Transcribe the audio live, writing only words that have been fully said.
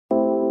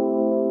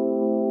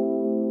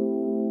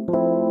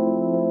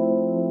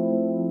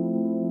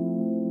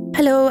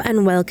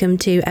and welcome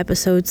to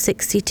episode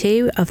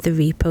 62 of the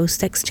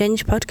Repost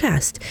Exchange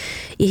podcast.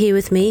 You're here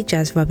with me,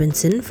 Jazz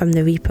Robinson from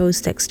the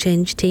Repost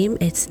Exchange team.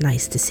 It's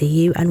nice to see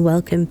you and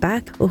welcome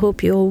back. We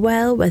hope you're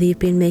well, whether you've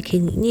been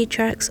making new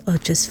tracks or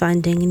just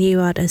finding new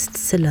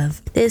artists to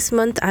love. This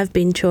month I've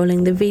been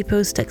trawling the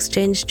Repost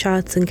Exchange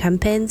charts and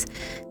campaigns,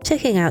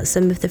 checking out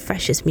some of the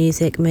freshest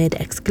music made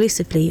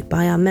exclusively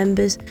by our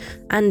members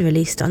and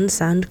released on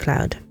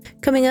SoundCloud.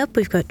 Coming up,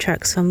 we've got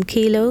tracks from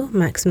Kilo,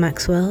 Max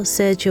Maxwell,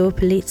 Sergio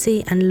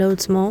Polizzi and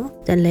loads more.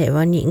 Then later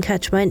on you can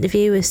catch my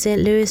interview with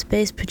St.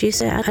 Louis-based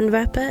producer and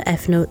rapper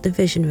F-Note the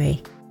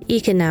Visionary. You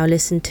can now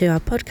listen to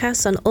our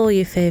podcasts on all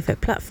your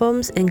favourite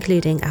platforms,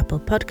 including Apple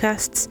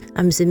Podcasts,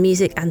 Amazon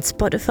Music and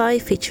Spotify,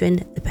 featuring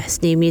the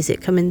best new music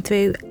coming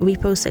through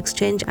Repost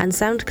Exchange and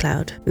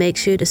SoundCloud. Make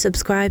sure to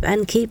subscribe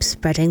and keep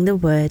spreading the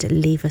word.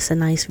 Leave us a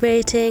nice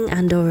rating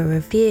and or a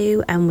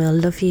review and we'll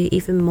love you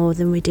even more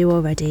than we do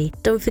already.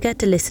 Don't forget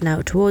to listen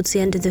out towards the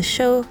end of the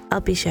show.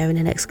 I'll be sharing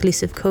an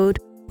exclusive code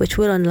which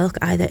will unlock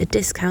either a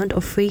discount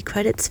or free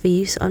credits for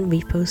use on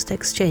Repost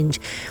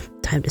Exchange.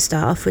 Time to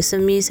start off with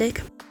some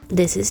music.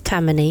 This is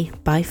Tammany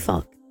by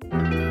Fock.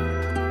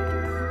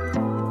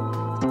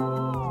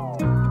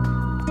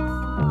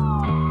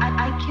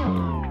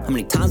 How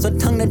many times I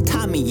tongue to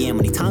tie me in?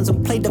 Many times I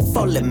played the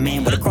fallen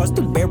man, but across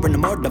the bear and the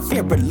murder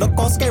fear, but look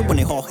all scared when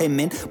they haul him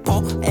in.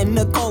 Paul and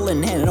the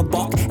calling hand and a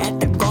balk at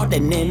the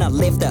garden, and I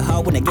live the hoe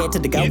when I get to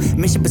the go.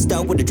 Mission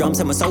bestowed with the drums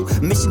in my soul.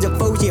 Missions of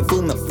foes, yeah,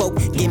 fool my folk.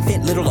 Getting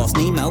fit, little lost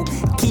Nemo.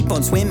 Keep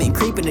on swimming,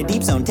 creeping the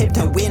deep zone,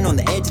 tiptoeing on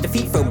the edge of the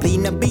feet, fro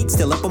bleeding the beat,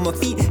 still up on my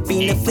feet,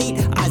 feeding the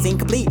fleet, eyes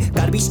incomplete.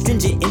 Gotta be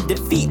stringent in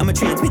defeat. I'm a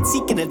transmit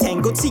seeking a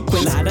tangled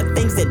sequence. A lot of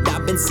things that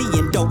I've been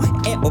seeing don't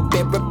ever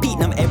bear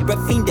repeating. I'm ever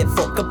fiended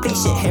for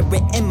completion.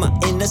 Heron in my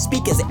inner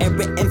speakers,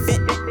 every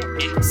infant.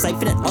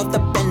 Siphoning all the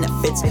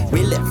benefits,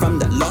 reel it from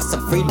the loss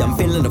of freedom.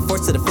 Feeling the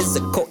force of the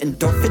physical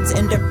endorphins,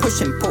 and they're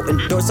pushing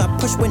potent doors. I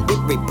push when it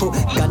report.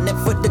 Got it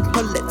for the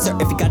Pulitzer.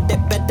 If you got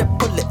that, better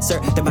Pulitzer.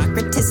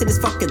 Democraticity is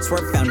fucking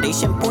swerve.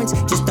 Foundation points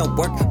just don't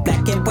work.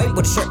 Black and white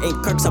with a shirt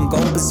and kirks. I'm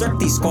going berserk.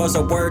 These scars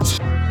are words.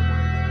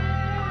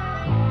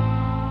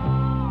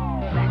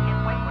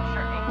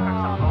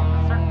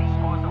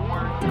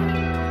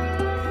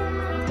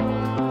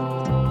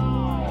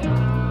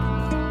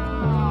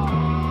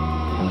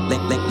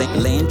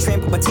 Land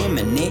trampled by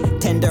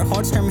timid, tender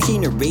hearts turn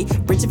machinery.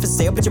 Bridges for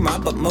sale, but you're my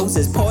but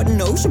Moses. Part in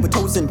the ocean with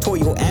toes and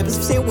toil. Abs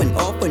for sale and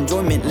all for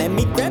enjoyment. Let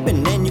me grab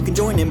and then you can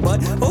join in.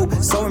 But oh,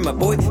 sorry my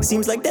boy,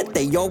 seems like that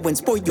they all went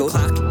spoil. Your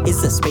clock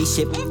is a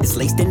spaceship, it's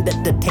laced in the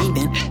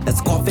detainment.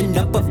 That's coughing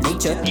up of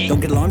nature. Don't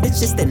get alarmed,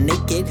 it's just a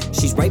naked.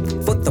 She's ripe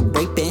for the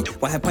raping.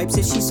 Why have pipes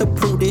if she's so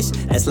prudish?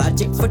 That's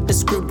logic for the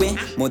screwing.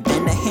 More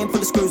than a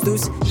handful of screws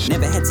loose.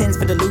 Never had tens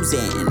for the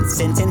losing.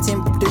 Sentence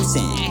in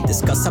producing.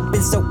 Discuss I've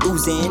been so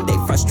oozing. They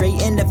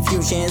frustrate in the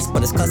fusions,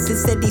 but it's cause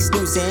it's steady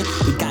snoozing.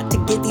 We got to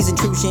get these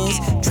intrusions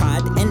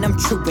tried and I'm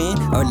truing,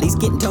 or at least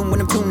getting toned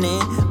when I'm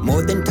tuning.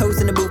 More than toes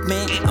in the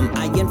movement, I'm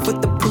iron for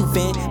the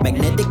proving.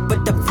 Magnetic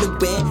but I'm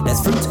fluid,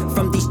 that's fruits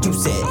from these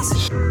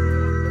juices.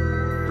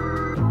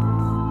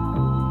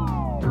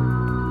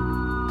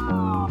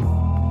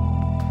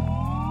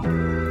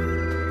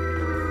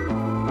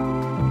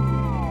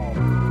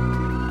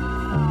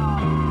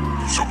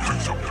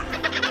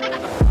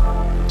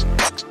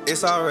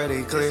 It's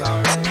already clear.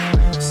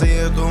 See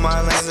her through my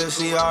lenses,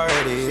 she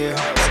already here.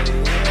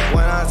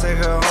 When I take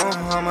her home,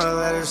 I'ma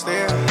let her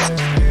steer.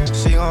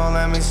 She gon'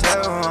 let me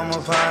settle, I'm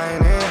a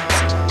pioneer.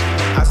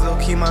 I still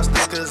keep my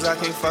stickers, I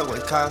can't fuck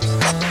with cops.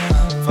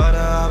 For the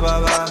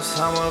hop-bops,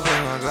 I'ma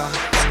bring my Glock.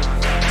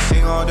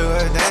 She gon' do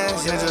her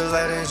dance and just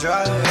let it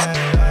drop.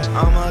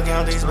 I'ma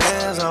count these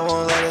bands, I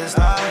won't let it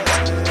stop.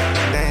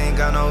 They ain't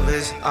got no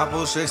vision. I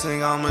pull tricks,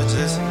 think I'm a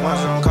just. Watch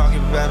them call,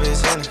 keep a bad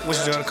bitch in it. When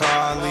she try to call,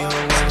 I leave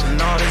her with.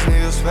 And all these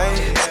niggas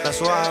fake, that's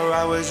why I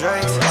ride with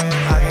Drake.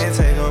 I can't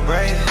take a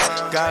break,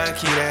 gotta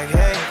keep that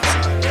cake.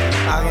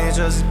 I can't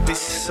trust this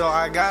bitch, so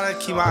I gotta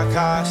keep my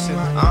caution.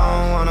 I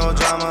don't want no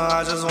drama,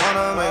 I just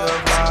wanna make a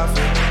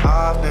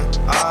profit.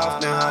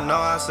 Often, I know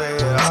I say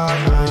it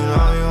often. You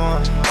know you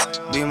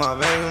wanna be my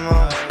baby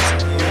mama.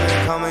 You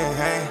can come and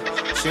hang,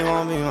 she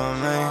won't be my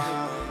main.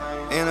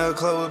 In a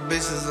club with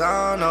bitches,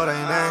 I don't know their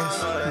names.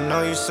 You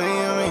know you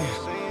seeing me,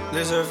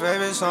 this her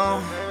favorite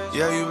song.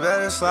 Yeah, you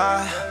better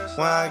slide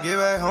when I get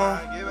back home.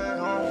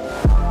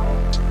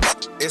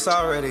 It's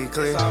already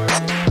clear.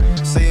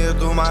 See her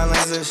through my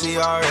lenses, she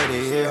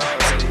already here.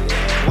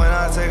 When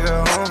I take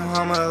her home,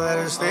 I'ma let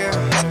her steer.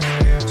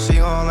 She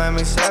gon' let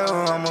me settle,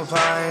 I'm a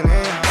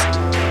pioneer.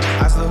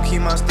 I still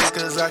keep my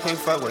stickers, I can't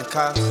fuck with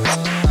cops.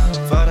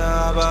 For the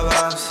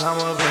hop-bops,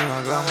 I'ma bring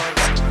my Glock.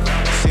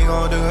 She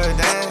gon' do her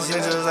dance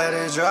and just let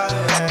it drop.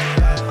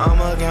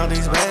 I'ma count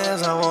these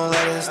bands, I won't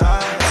let it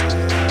stop.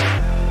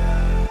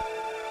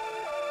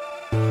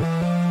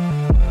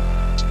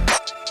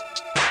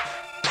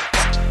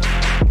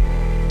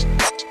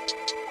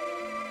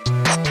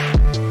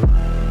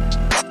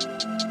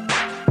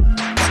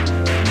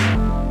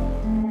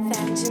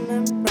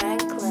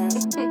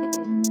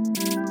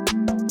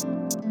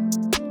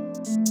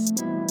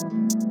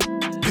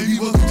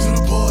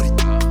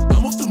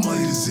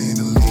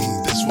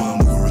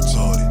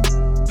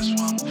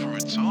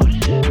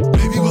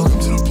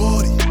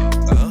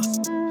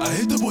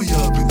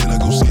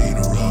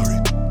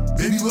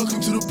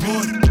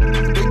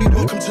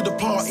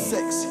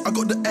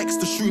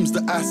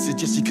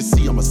 acid, yes, you can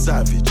see I'm a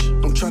savage.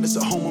 Don't try this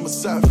at home, I'm a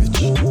savage.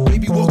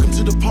 Baby, welcome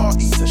to the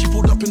party. She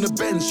pulled up in the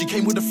Benz, she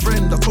came with a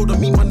friend. I told her,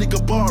 meet my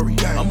nigga Bari.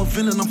 I'm a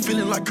villain, I'm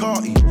feeling like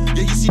Carti.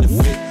 Yeah, you see the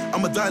fit,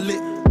 I'm a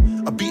dilate.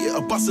 I beat it, I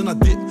bust and I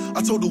dip.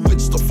 I told the witch,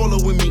 stop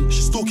following me.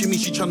 She stalking me,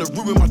 she tryna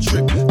ruin my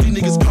trip. These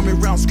niggas coming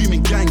round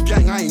screaming, gang,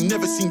 gang. I ain't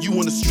never seen you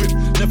on the strip.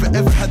 Never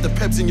ever had the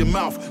pebs in your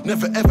mouth.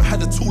 Never ever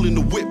had a tool in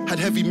the whip. Had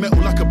heavy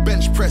metal like a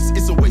bench press.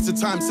 It's a waste of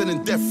time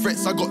sending death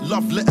threats. I got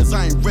love letters,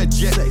 I ain't read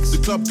yet. The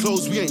club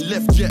closed, we ain't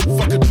left yet.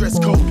 Fuck a dress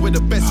code, we're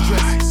the best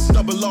dress.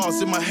 Double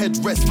R's in my head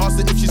rest.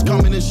 Asked her if she's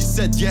coming and she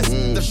said yes.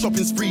 The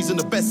shopping sprees and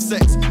the best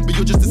sex. But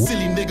you're just a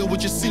silly nigga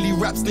with your silly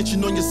rap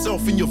snitching on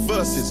yourself in your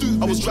verses.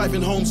 I was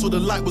driving home so the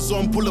light was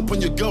on. Pull up on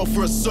your girl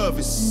for a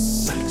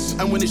service.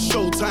 And when it's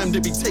showtime, they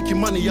be taking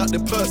money out their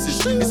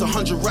purses. It's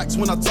 100 racks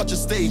when I touch a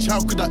stage.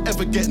 How could I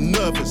ever get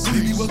nervous?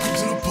 Baby, welcome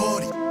to the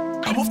party.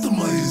 I'm off the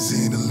Myers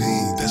and the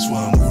lean. That's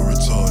why I'm over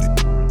retarded.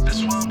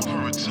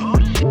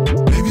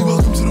 Baby,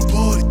 welcome to the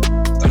party.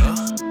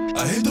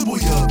 I hit the boy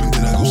up and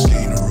then I go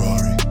skate in a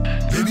Rari.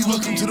 Baby,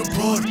 welcome to the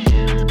party.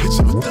 Bitch,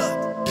 I'm a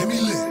thot. Get me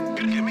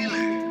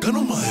lit. Gun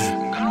on my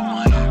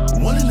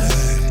head. 1 in the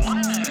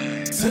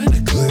head. 10 in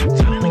the clip.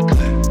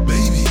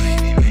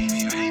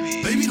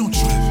 Baby, don't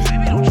trip.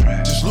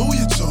 Just lower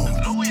your tone.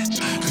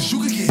 Cause you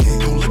can get hit.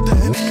 Don't let the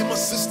Henny in my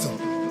system.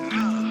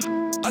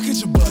 I get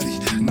your body.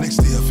 Next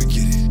day I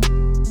forget it.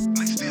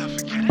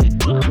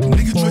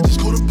 Nigga tried to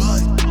score the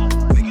body.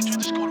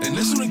 And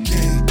that's on the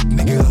game.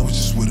 Nigga, I was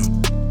just with him.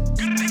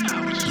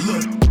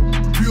 Look,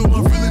 free all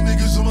my villain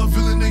niggas, all my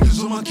villain niggas,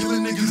 all my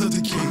killing niggas of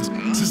the kings.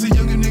 Since a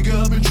younger nigga,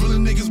 I've been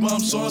drilling niggas, mom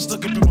saw I'm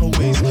stuck up in my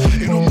ways.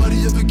 Ain't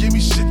nobody ever gave me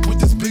shit with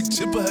this big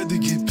tip, I had to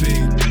get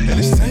paid. And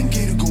it's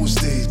 10K to go on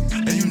stage,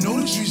 and you know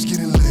the trees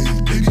getting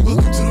laid. Baby,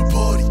 welcome to the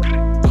party.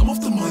 I'm off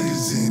the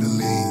Myers and the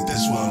lean,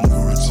 that's why I'm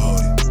over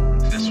retarded.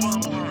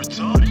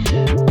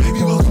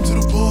 Baby, welcome to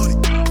the party.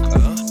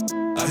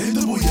 I hit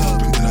the boy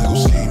up and then I go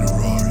skate in a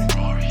Rari.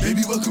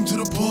 Baby, welcome to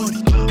the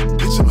party.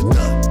 Bitch, I'm a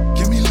thot.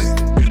 Get me lit.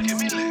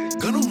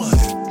 Gun on my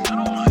head.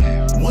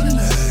 1 in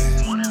the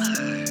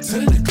head. 10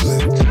 in the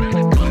clip.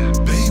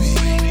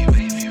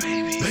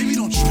 Baby,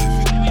 don't trip.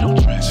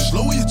 Just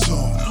lower your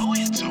tone.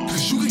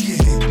 Cause you can get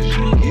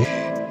hit.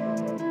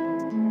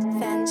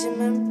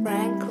 Benjamin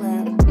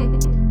Franklin.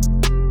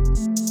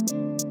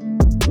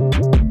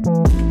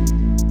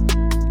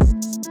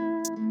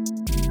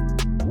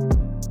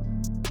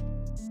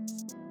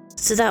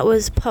 So that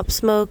was Pop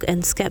Smoke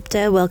and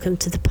Skepta, Welcome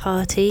to the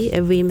Party,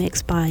 a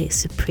remix by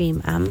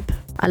Supreme Amp.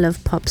 I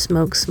love Pop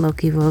Smoke's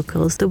smoky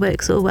vocals. They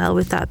work so well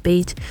with that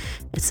beat.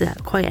 It's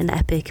quite an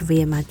epic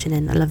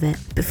reimagining. I love it.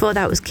 Before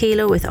that was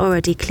Kilo with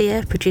Already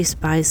Clear, produced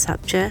by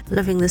Sapture.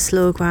 Loving the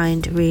slow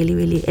grind,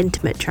 really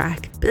intimate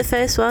track. But the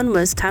first one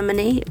was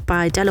Tammany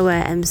by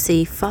Delaware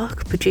MC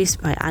Fock,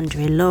 produced by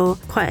Andrea Law.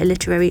 Quite a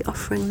literary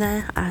offering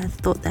there. I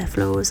thought their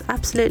flow was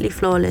absolutely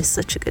flawless,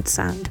 such a good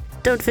sound.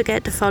 Don't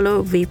forget to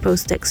follow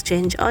Repost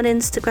Exchange on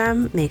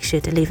Instagram. Make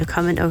sure to leave a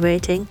comment or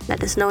rating.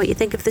 Let us know what you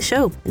think of the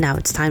show. Now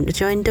it's time to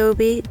join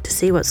Dobie to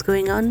see what's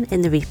going on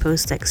in the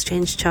Repost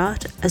Exchange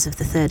chart as of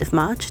the 3rd of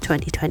March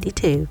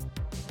 2022.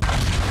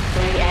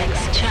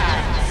 3X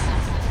charts.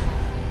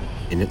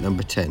 In at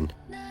number 10,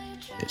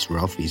 it's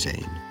Ralphie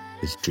Zane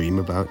with Dream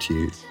About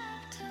You.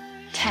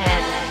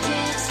 10.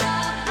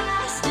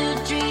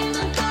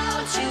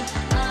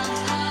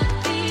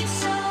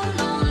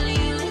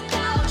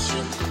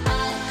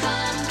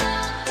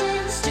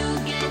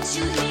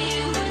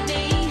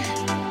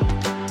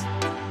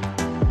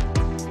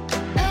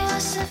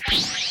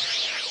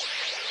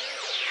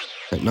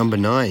 At number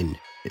 9,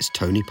 it's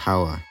Tony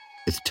Power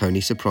with Tony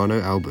Soprano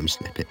album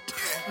snippet.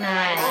 9.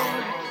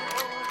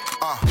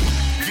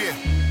 Yeah,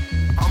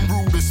 I'm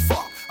rude as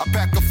fuck. I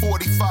pack a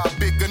 45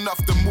 big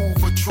enough to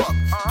move a truck.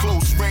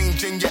 Close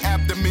range in your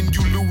abdomen,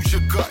 you lose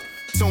your gut.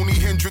 Tony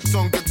Hendrix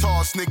on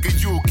guitars, nigga,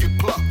 you'll get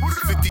plucked.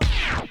 50.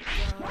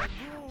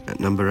 At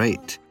number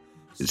 8,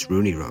 it's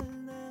Rooney Rub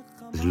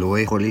with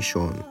Loy Holly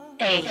Sean.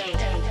 8.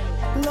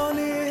 לא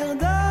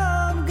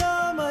נרדם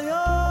גם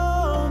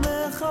היום,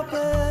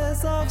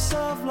 מחפש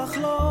עכשיו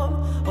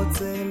לחלום,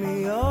 רוצה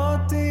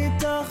להיות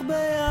איתך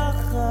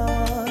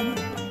ביחד.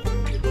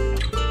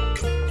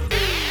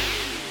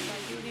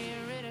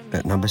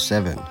 At number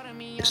 7,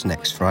 it's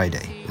Next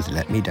Friday with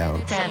Let Me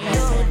Down. 7.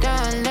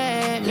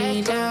 Let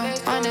me down,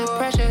 under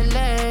pressure,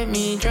 let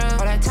me drown.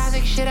 All that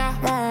toxic shit I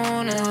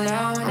won't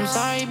allow. I'm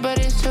sorry, but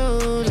it's too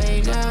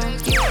late now.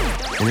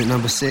 And at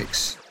number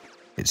 6,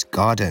 it's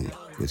Garden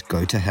with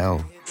Go to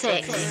Hell.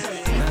 6.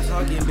 Not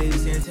talking baby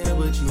Santana,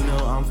 but you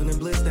know I'm finna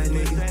blitz that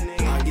nigga.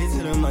 I get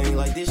to the money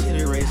like this shit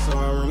erased, so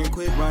I'm running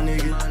quick, my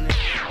nigga.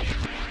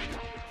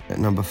 At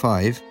number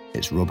 5,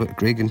 it's Robert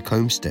Grigg and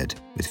Comstead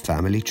with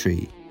Family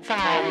Tree.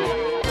 5.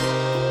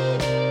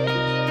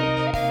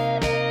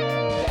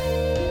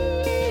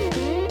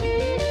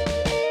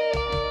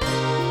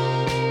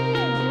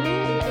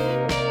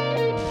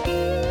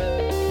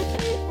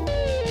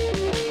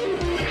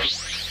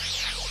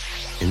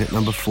 In at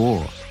number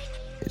 4,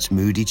 it's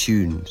Moody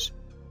Tunes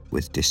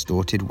with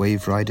Distorted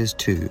Wave Riders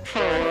 2.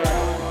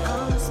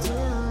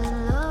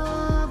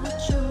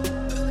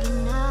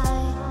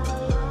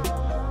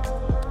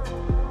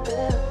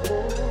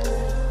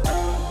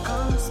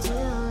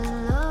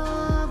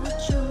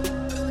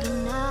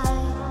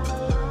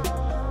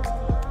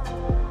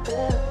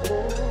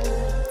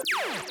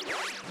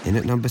 In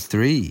at number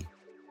 3,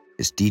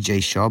 it's DJ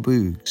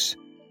Sharboogs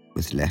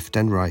with Left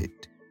and Right.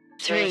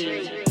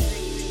 3.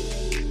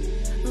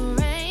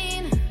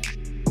 Rain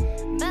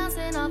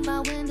bouncing off my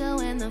window,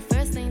 and the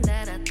first thing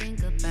that I think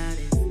about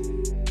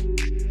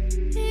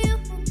is you.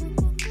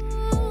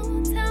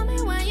 Tell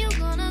me when you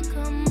gonna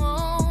come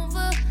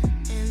over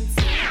and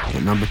tell.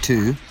 At number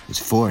 2,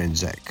 it's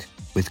Forenzek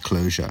with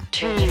Closure.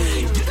 2. You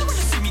don't wanna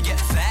see me get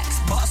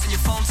vexed. Boss on your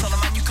phone, tell a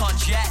man you can't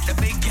jack. The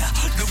big guy,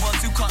 the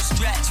ones who can't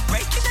stretch.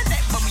 Breaking the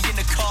neck when we in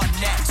the car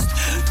next.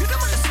 You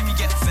don't wanna see me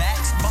get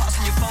vexed. Boss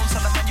on your phone,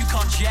 tell a man you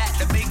can't jack.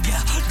 The big guy,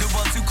 the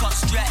ones who can't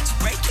stretch.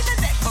 Breaking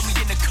the neck when we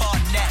in the car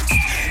next.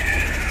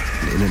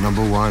 And in at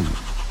number 1,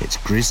 it's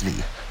Grizzly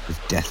with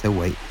Death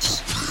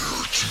Awaits.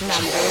 Number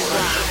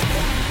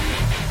 1.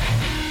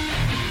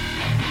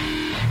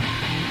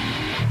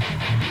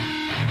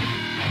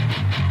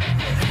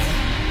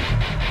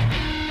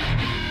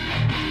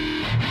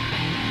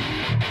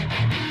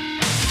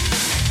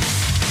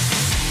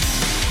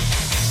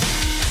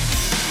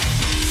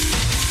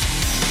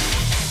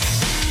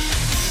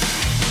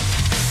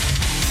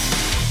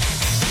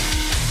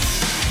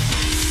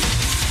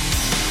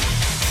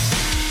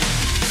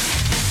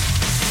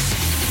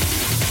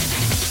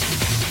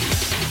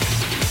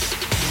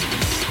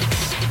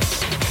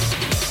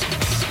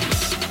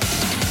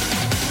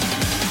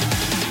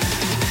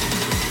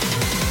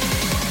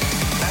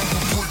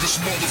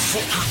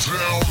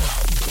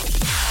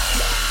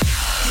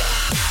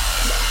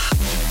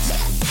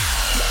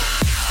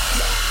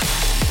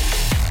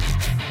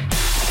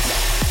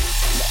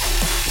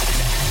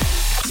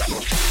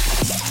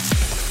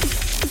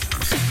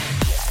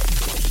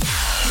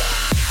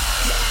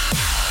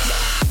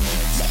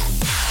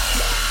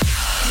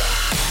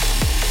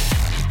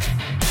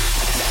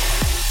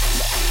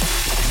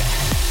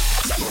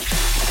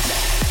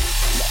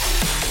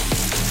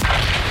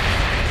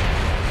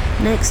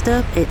 Next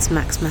up, it's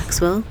Max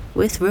Maxwell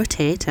with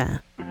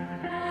Rotator.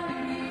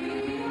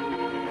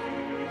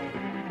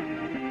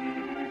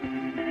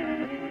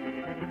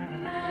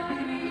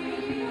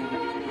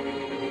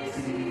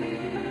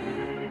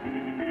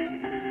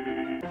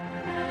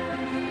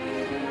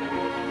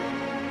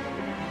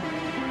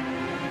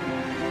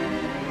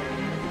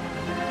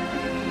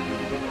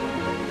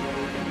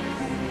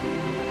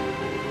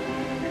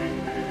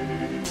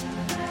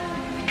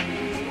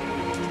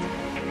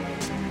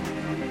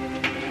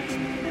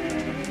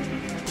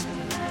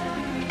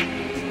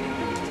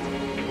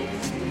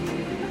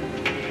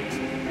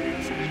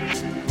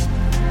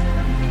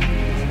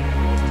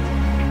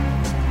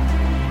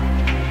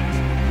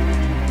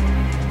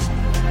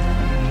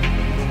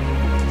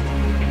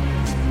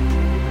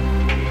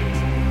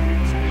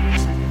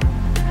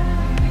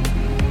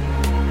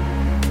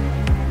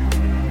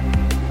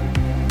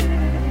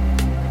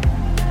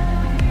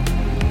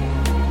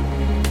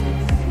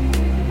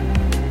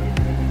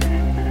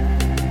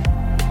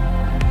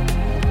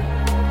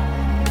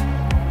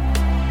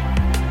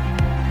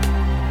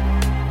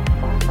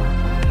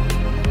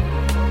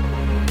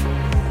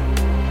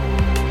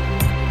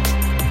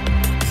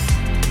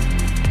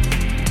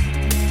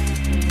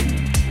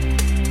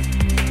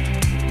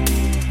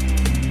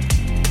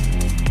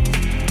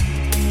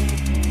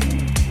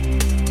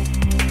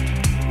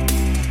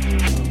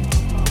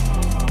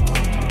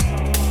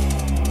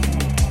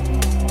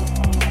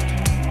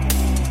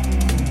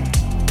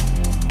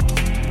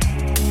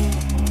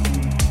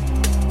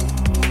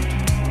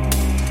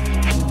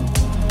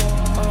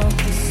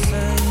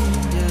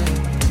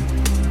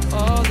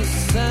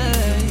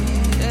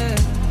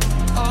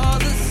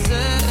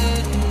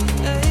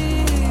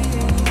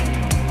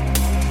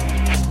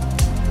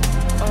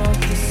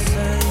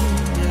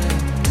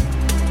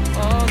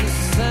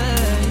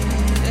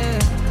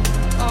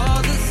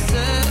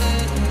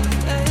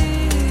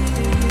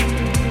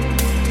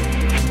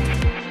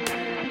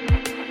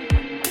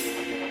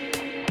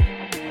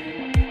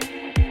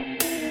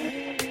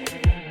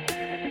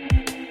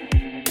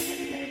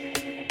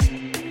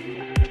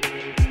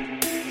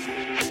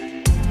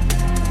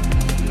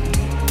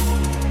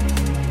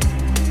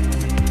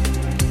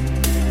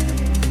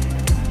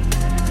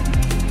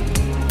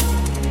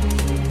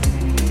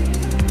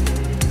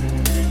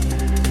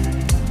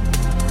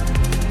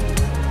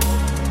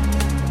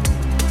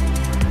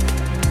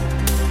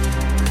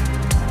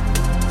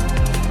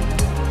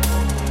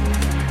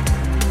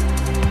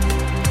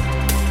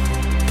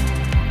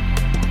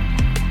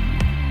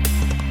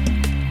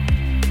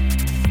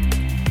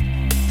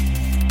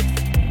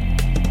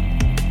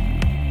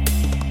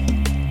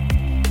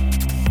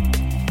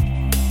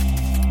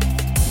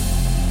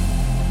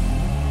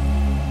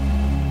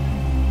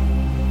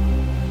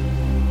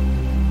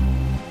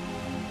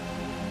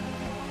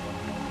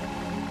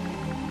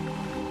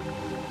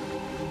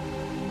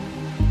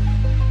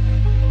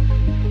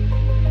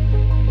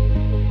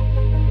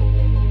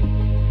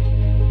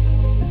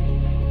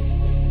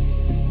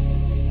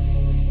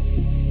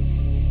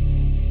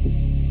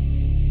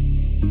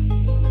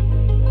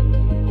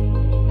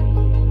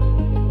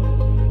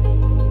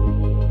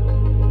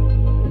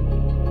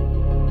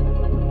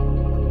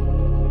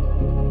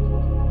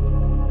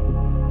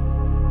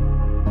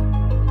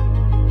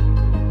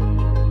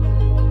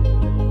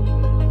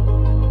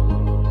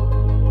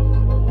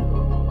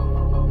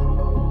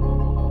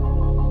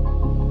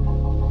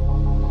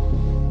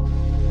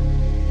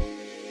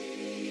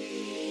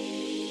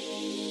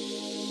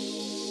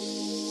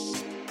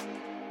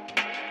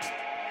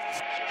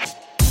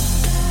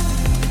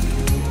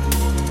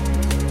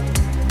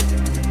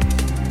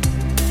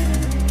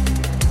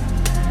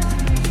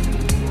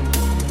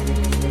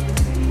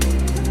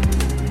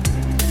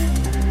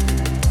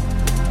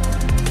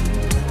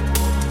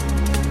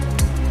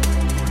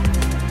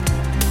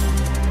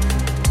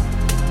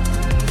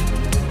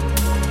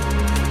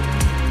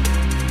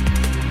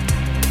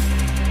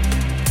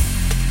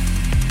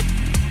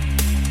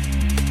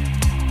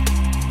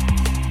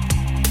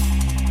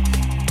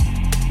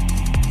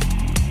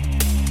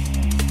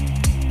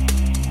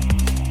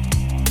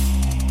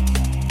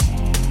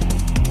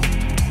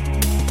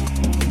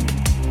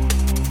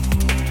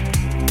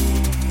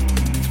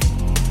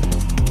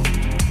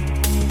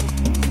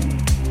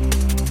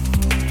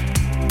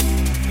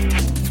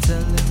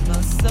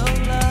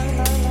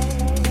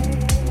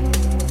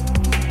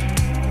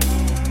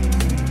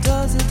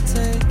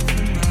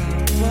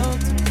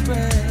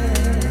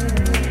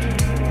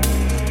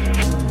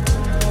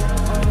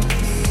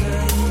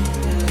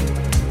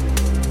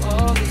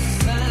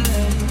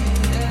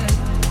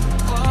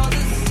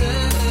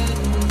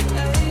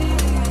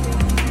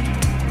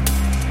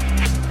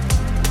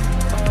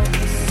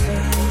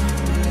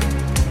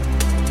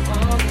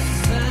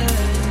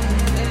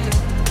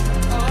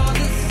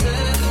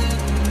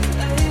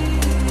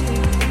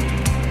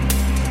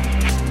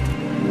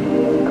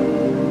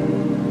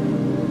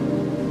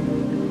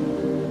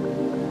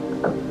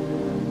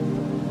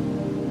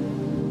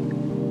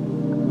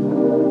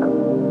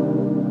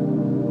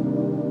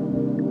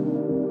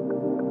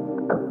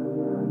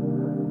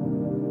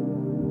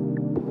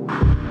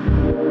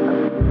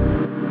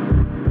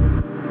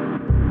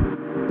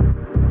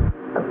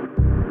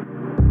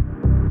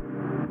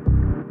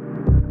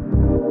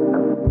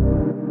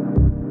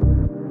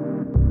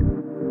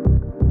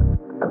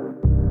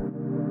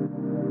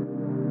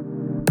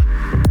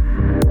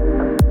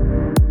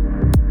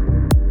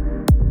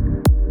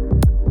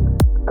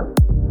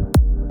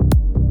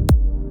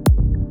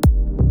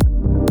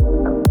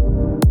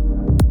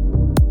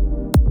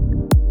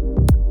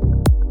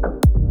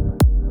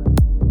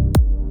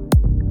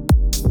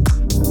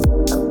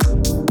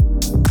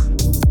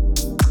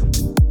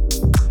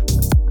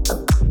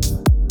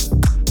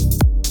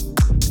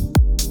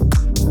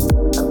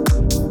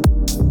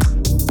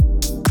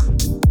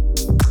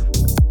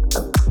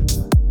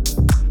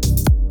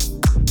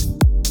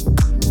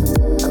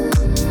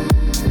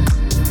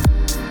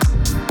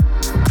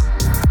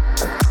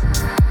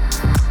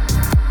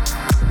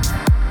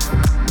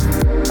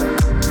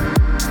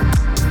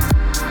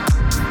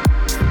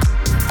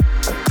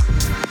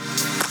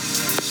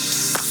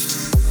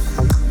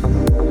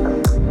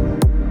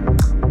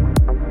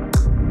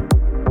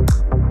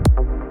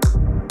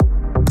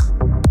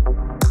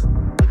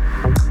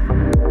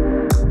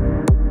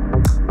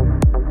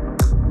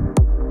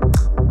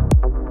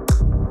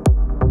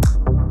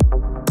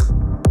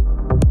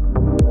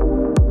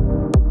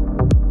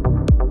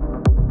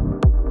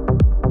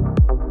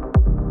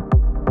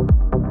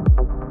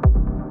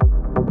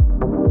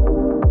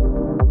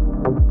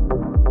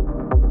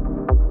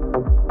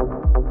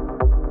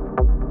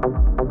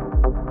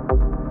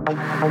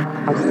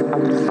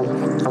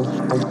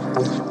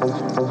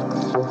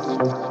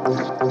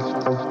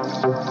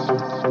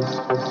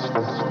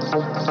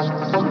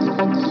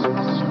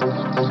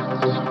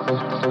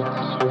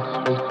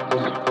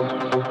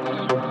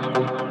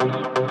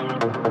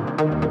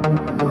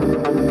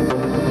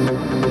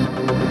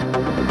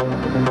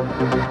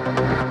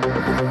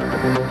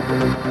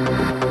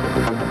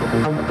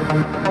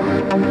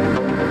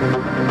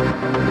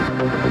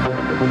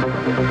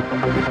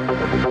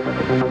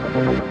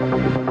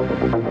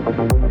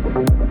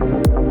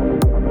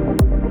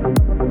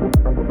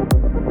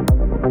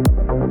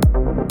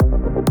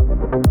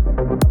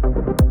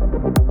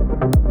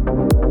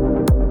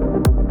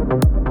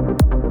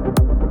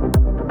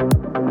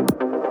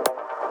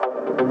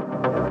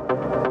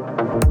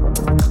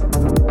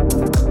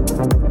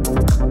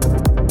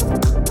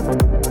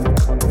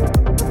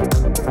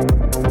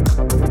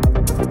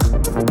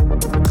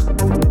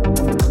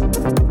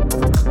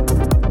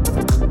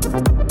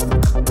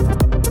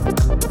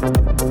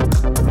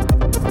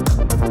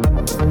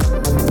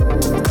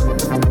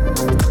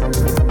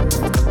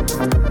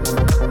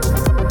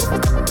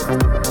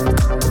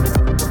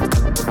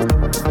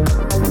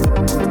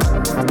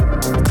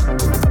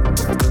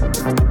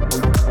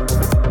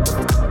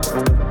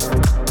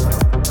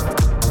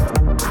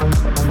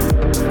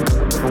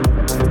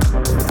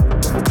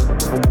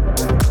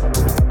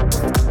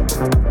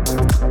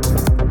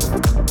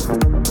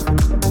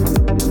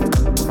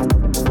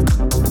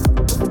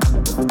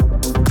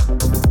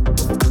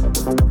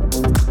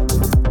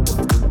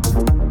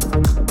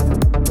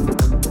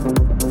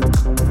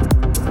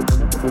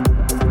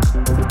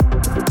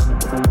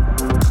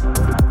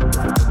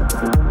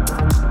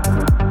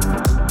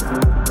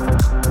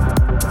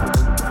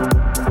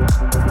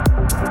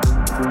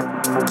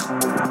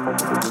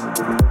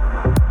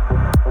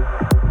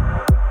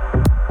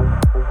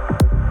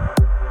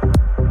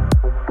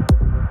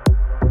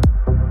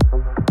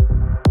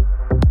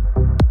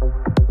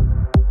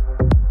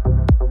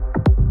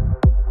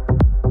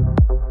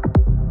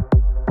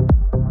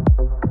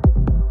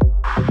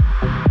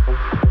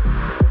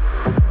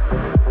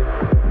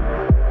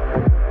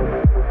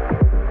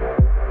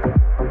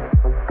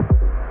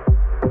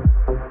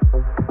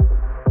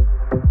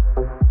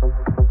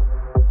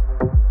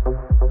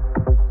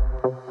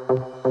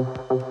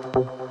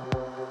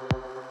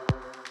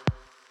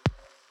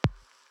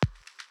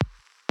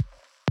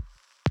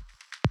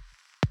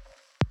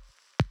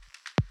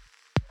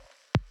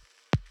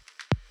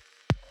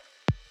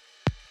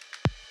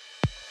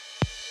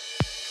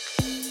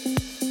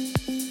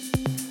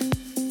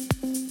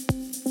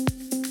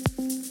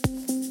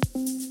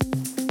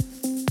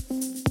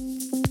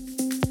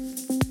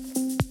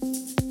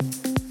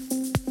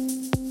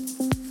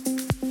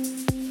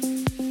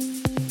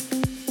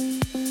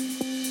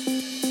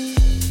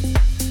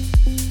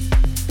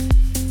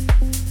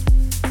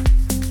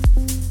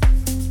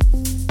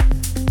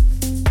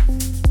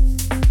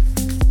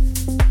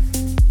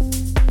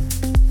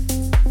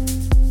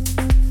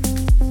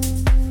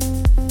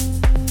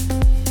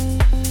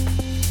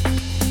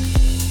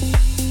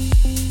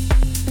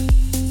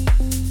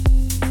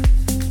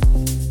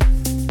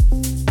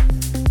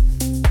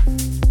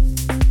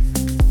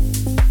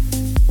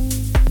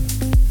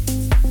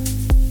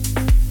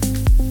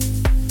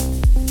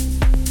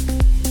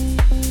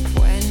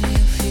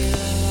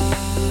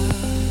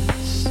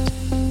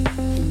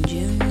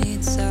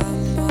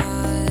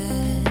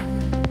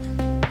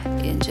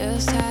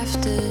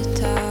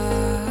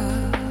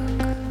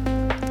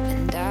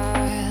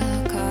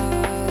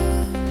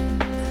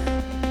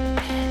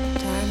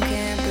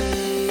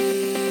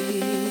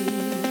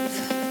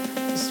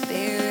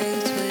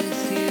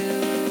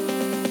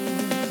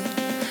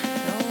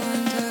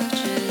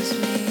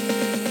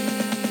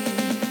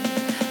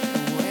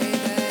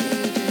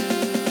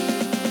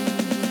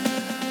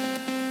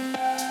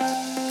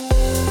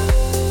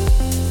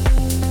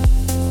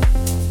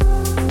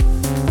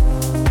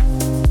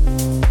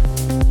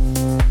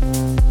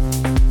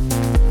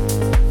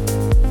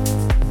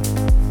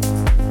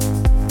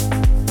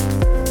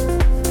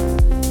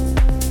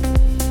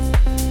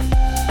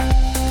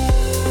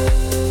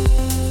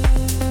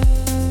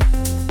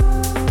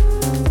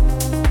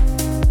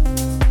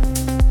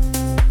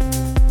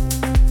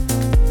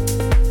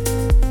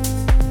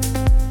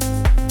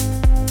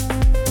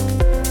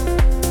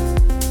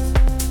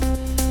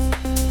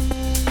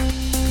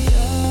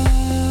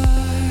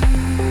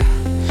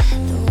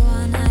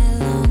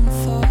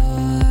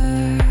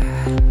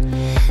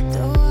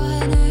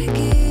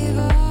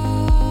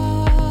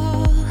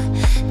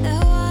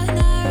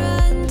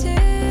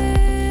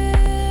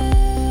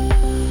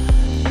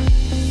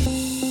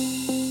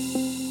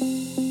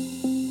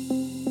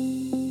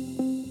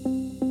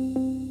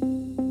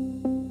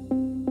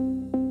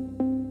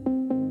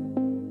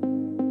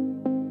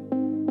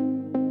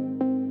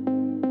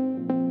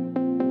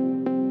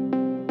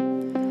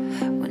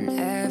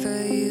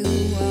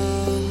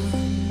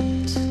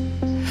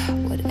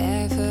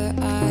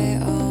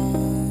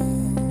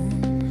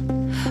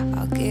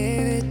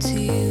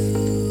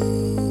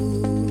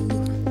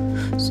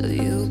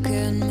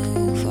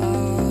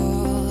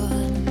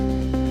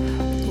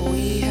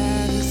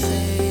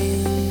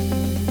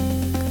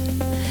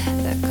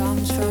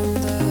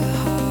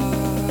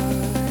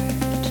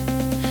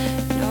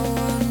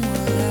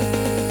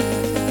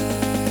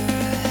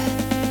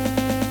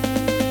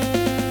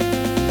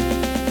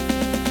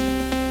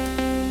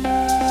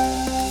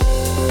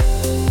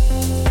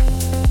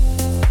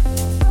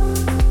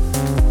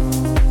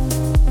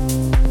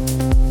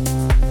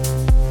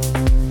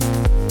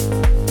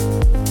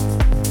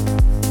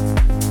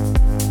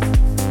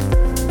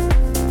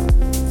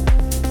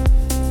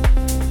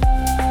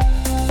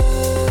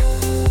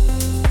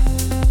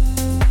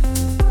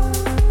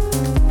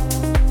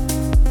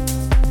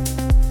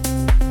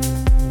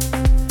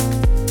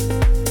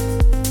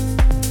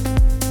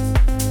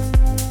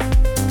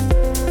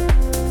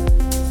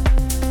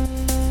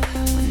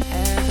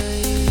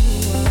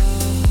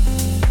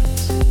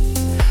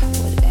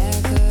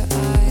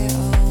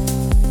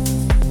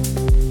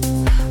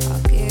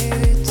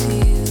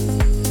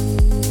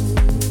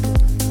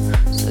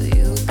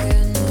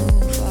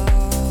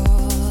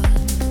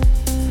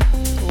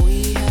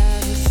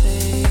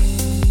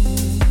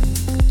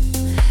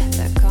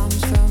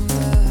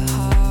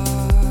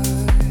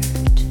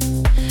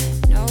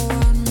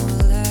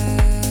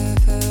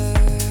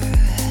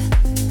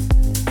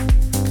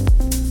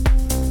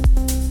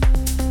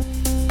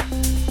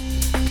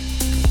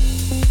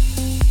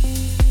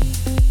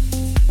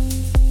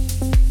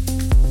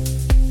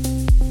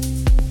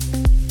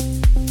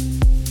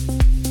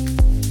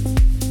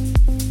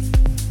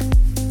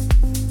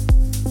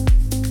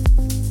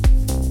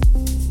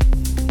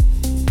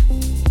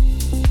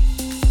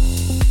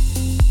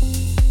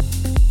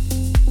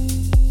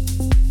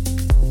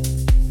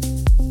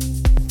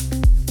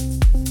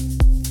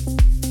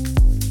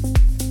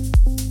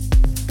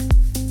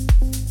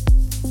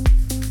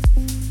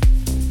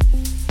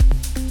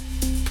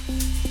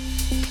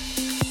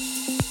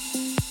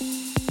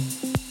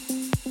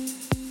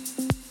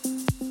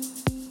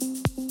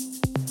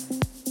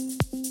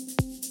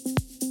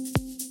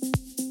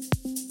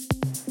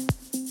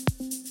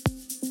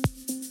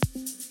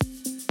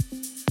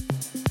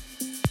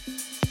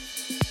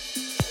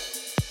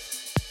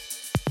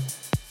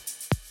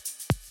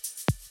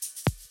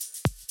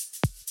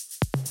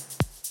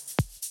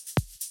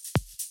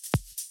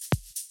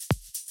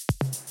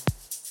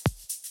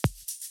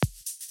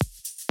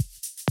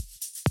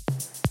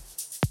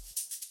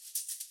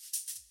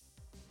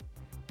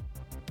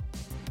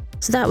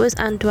 So that was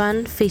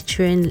Antoine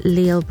featuring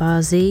Lil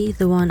Barzy,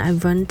 the one I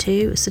run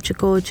to. Such a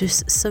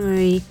gorgeous,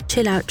 summery,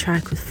 chill out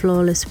track with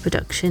flawless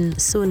production,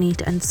 so neat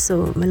and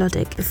so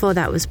melodic. Before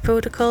that was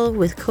Protocol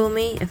with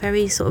Comey, a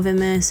very sort of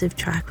immersive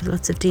track with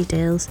lots of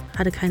details,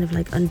 had a kind of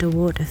like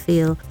underwater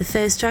feel. The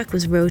first track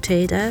was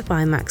Rotator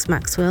by Max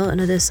Maxwell,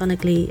 another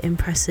sonically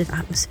impressive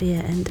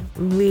atmosphere and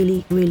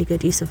really, really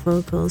good use of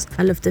vocals.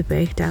 I loved the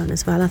breakdown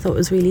as well, I thought it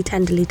was really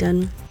tenderly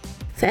done.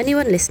 For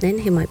anyone listening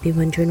who might be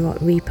wondering what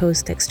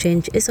Repost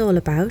Exchange is all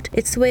about,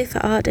 it's a way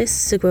for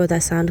artists to grow their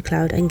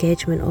SoundCloud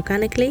engagement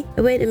organically,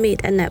 a way to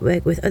meet and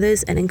network with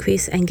others and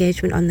increase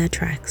engagement on their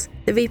tracks.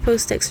 The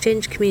Repost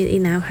Exchange community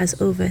now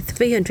has over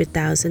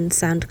 300,000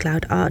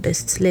 SoundCloud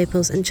artists,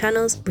 labels and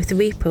channels, with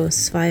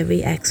reposts via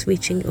ReX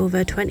reaching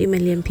over 20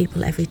 million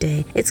people every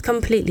day. It's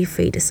completely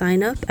free to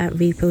sign up at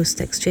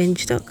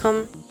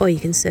repostexchange.com, or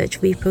you can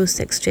search Repost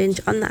Exchange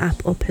on the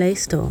app or Play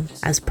Store.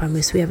 As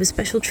promised, we have a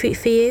special treat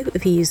for you.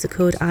 If you use the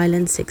code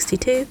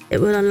ISLAND62, it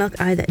will unlock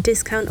either a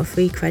discount or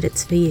free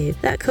credits for you.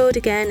 That code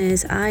again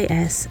is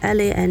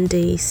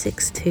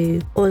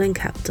ISLAND62, all in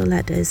capital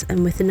letters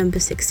and with the number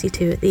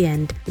 62 at the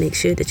end. Make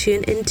sure to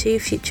tune into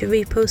future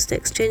Repost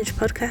Exchange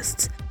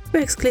podcasts for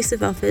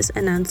exclusive offers,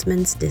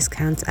 announcements,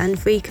 discounts and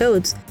free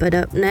codes. But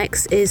up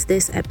next is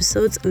this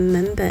episode's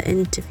member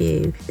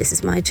interview. This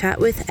is my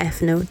chat with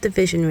F Note the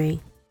Visionary.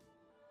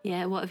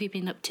 Yeah, what have you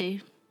been up to?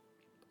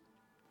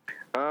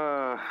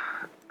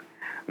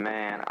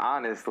 Man,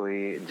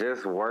 honestly,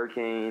 just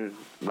working,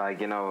 like,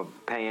 you know,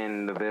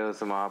 paying the bills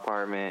to my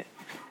apartment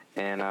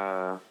and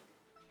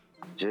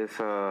just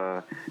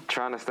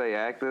trying to stay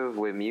active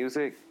with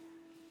music.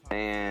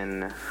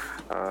 And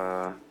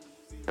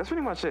that's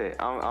pretty much it.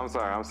 I'm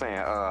sorry, I'm saying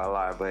a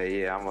lot, but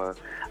yeah, I'm gonna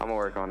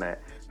work on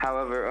that.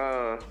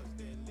 However,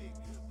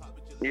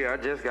 yeah, I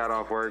just got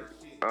off work.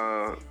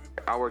 I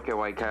work at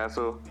White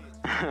Castle,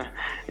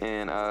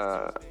 and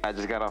I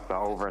just got off the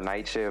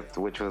overnight shift,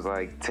 which was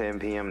like 10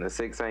 p.m. to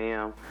 6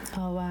 a.m.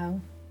 Oh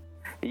wow.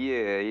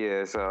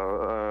 Yeah.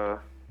 So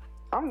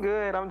I'm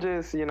good. I'm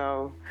just, you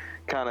know,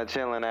 kind of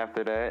chilling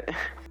after that.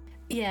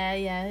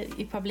 Yeah.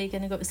 You're probably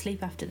gonna go to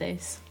sleep after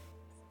this.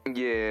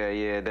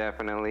 Yeah,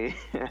 definitely.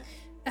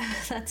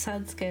 That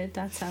sounds good.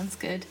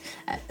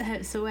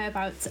 So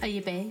whereabouts are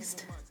you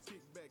based?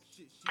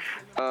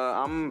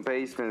 I'm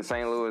based in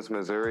St. Louis,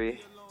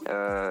 Missouri.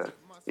 Yeah,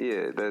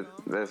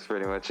 that's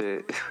pretty much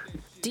it.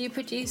 Do you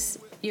produce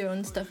your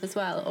own stuff as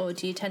well, or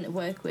do you tend to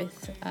work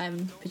with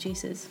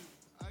producers?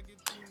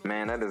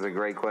 Man, that is a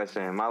great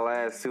question. My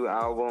last 3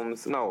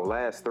 albums.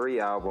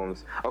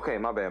 Okay,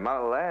 my bad. My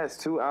last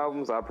 2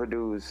 albums I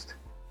produced.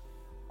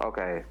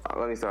 Okay,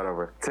 let me start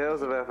over.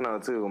 Tales of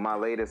F-No2, my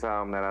latest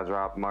album that I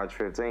dropped March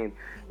 15th,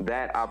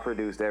 that I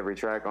produced every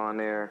track on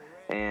there.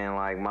 And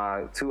like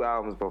my 2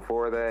 albums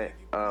before that,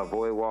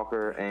 Void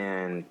Walker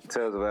and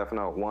Tales of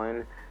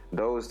F-No1,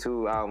 those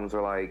 2 albums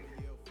were like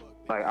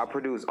I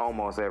produce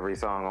almost every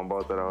song on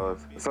both of those.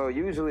 So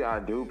usually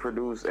I do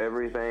produce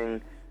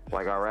everything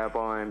like I rap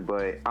on,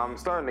 but I'm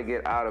starting to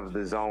get out of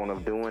the zone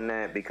of doing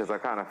that because I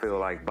kind of feel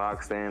like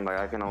boxed in. Like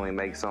I can only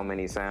make so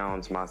many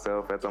sounds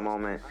myself at the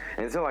moment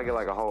until I get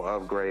like a whole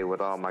upgrade with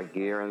all my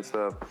gear and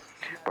stuff.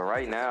 But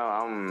right now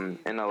I'm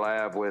in the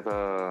lab with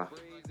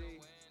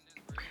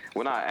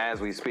well, not as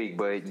we speak,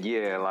 but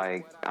yeah,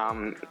 like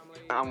I'm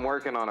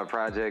working on a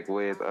project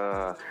with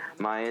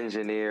my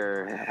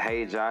engineer,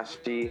 Hey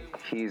Joshi.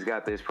 He's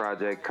got this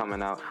project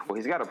coming out. Well,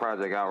 he's got a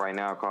project out right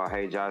now called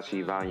Hey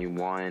Joshi Volume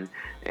 1.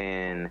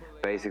 And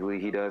basically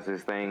he does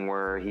this thing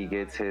where he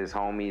gets his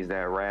homies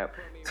that rap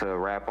to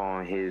rap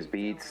on his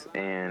beats,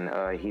 and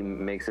he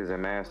mixes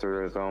and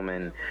masters them,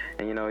 and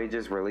you know, he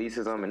just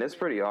releases them, and it's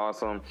pretty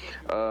awesome.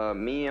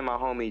 Me and my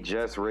homie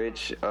Just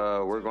Rich,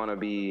 we're going to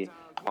be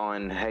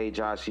on Hey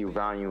Joshi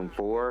Volume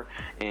 4,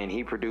 and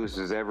he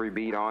produces every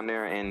beat on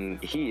there, and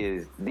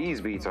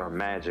these beats are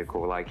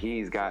magical. Like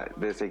he's got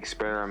this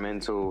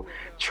experimental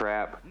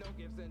trap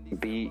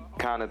beat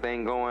kind of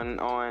thing going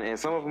on, and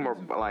some of them are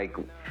like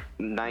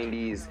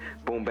 90s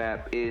boom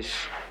bap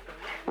ish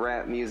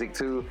rap music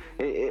too.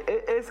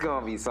 It's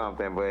gonna be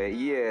something. But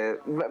yeah,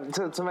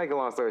 to make a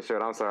long story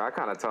short, I'm sorry, I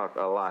kind of talk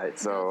a lot,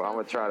 so I'm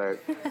gonna try to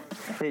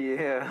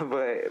yeah,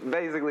 but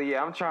basically,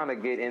 yeah, I'm trying to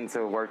get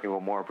into working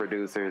with more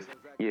producers.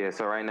 Yeah,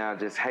 so right now,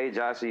 just Hey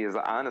Joshi is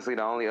honestly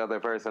the only other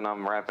person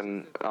I'm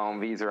rapping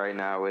on beats right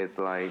now with.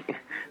 Like,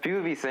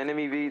 people be sending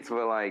me beats,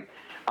 but like,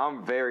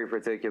 I'm very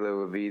particular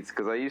with beats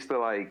because I used to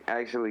like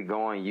actually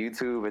go on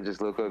YouTube and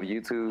just look up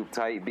YouTube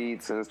type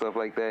beats and stuff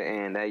like that,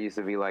 and that used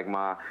to be like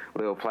my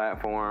little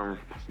platform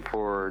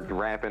for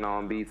rapping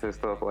on beats and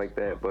stuff like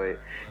that.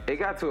 But it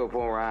got to a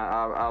point where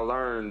I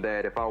learned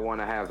that if I want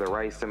to have the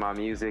rights to my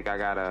music, I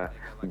gotta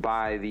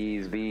buy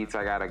these beats.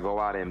 I gotta go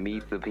out and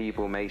meet the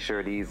people, make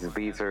sure these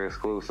beats are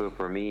exclusive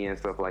for me and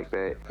stuff like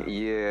that.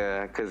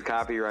 Yeah, because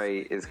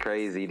copyright is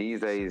crazy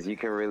these days. You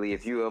can really,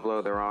 if you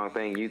upload the wrong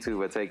thing, YouTube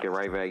will take it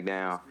right back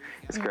down.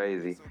 It's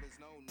crazy.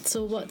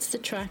 So what's the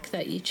track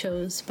that you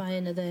chose by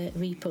another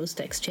Repost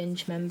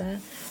Exchange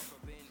member?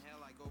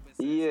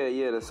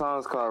 Yeah. The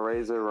song's called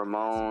Razor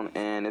Ramon,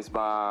 and it's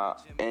by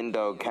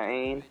Endo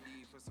Kane.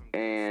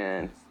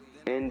 And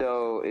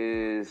Endo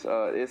is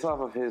it's off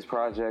of his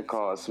project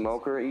called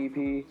Smoker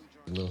EP.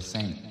 Lil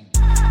Saint.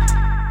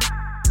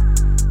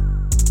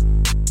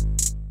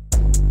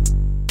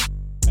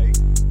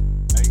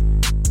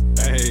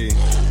 Hey,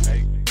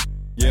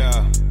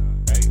 yeah,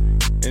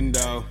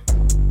 Endo,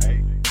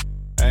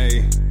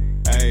 hey.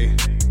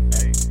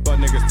 Fuck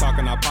niggas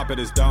talking, I pop it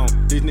as dome.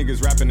 These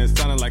niggas rapping and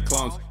sounding like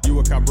clones. You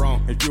a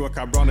cabron, if you a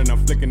cabron, then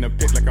I'm flicking the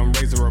pick like I'm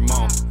Razor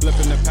Ramon.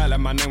 Flipping the pad like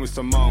my name was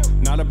Simone.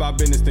 Not about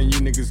business, then you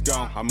niggas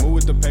gone. I move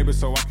with the paper,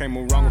 so I can't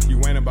move wrong. If you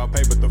ain't about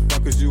paper, the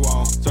fuck is you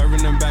on?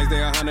 Serving them bags,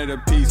 they 100 a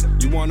piece.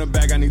 You want a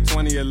bag, I need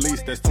 20 at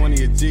least. That's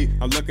 20 a G.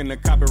 I'm looking to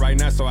cop it right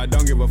now, so I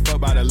don't give a fuck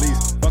about the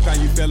lease. Fuck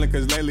how you feeling,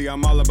 cause lately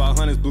I'm all about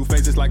hundreds, blue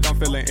faces like I'm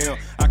feeling ill.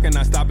 I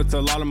cannot stop it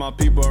till all of my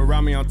people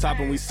around me on top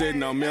and we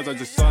sitting on meals. I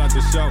just sold out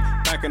the show.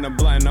 Packing the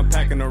blunt, I'm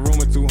packing the room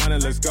with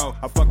 200, let's go.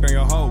 I fuck on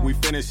your hoe, we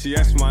finished. She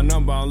asked for my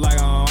number, I'm like,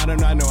 I do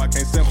not know. I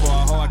can't send for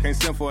a hoe, I can't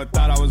send for a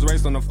thought. I was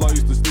raised on the floor,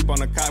 used to sleep on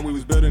the cot. We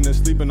was building and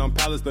sleeping on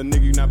pallets. The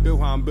nigga, you not built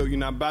how I'm built, you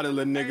not about it,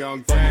 little nigga.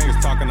 On gang.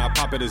 Niggas talking, I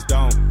pop it as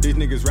dome. These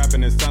niggas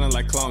rapping and sounding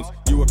like clones.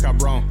 You a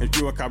cabron, if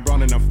you a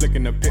cabron, then I'm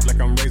flicking the pick like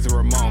I'm Razor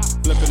Ramon.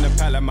 Flipping the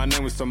pad like my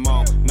name was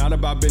Simone. Not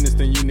about business,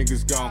 then you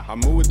niggas gone. I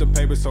move with the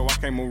paper, so I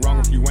can't move wrong.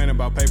 If you ain't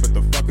about paper,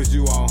 the fuck is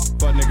you on?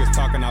 Fuck niggas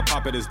talking, I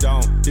pop it as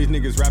dome. These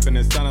niggas rapping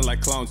and sounding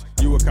like clones.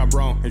 You a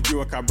cabron, if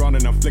you a cabron,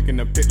 then I'm flicking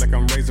the pick like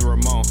I'm Razor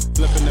Ramon.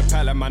 Flipping the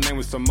pad like my name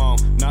was Simone.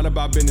 Not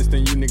about business,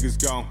 then you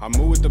niggas gone. I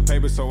move with the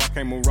paper, so I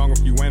can't move wrong.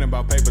 If you ain't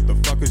about paper, the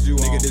fuck is you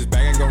on? Nigga, this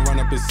bag ain't gon' run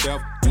up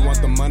itself. You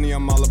want the money,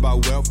 I'm all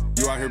about wealth.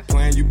 You out here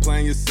playing, you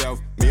playing yourself.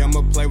 Me,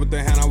 I'ma play with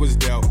the hand I was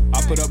dealt.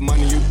 I put up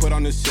money, you put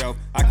on the shelf.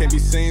 I can't be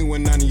seen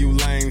with none of you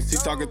lames. He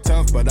talking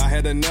tough, but I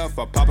had enough.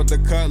 I pop at the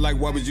cut like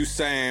what was you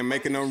saying?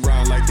 Making them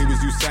run like he was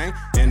Usain.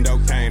 Endo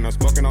Kane, I'm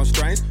smoking on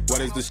strains.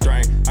 What is the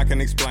strain? I can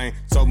explain.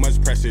 So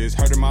much pressure, it's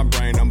hurting my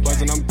brain. I'm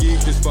buzzing, I'm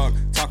geeked as fuck.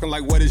 Talking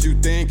like what is you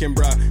thinking,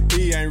 bruh?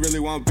 He ain't really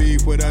want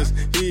beef with us.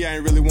 He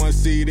ain't really want to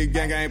see the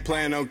gang. I ain't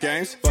playing no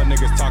games. Fuck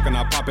niggas talking,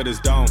 I pop it as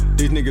dome.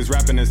 These niggas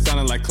rapping and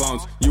sounding like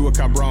clones. You a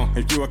cabron,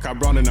 if you a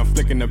cabron, then I'm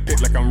flicking the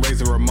pick like I'm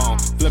Razor Ramon.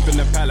 Flipping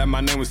the pad like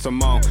my name was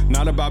Simone.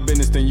 Not about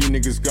business, then you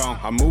niggas gone.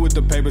 I move with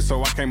the paper,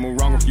 so I can't move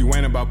wrong. If you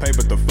ain't about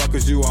paper, the fuck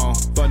is you on?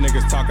 Fuck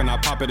niggas talking, I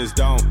pop it as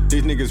dome.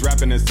 These niggas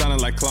rapping and sounding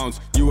like clones.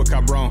 You a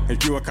cabron,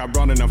 if you a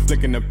cabron, then I'm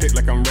flicking the pick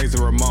like I'm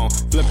Razor Ramon.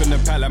 Flipping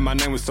the pad like my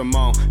name was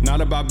Simone.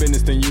 Not about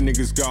business, then you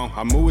niggas gone.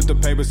 I move with the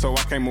paper, so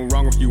I can't move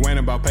wrong. If you ain't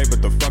about paper,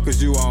 the fuck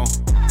is you on?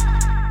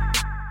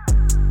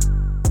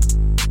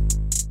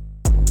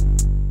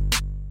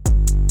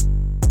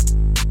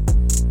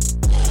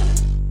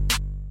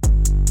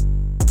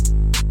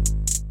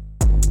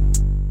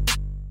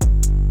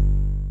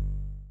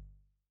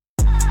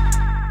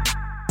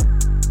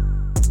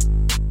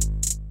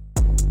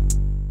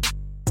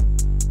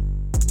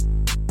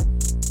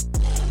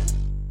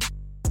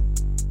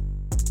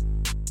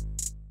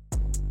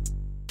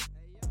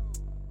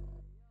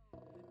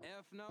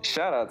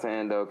 Shout out to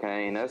Endo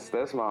Kane. That's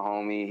my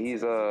homie.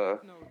 He's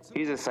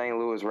a St.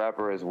 Louis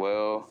rapper as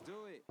well.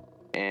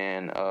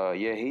 And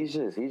yeah, he's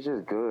just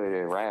good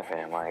at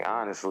rapping. Like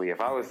honestly, if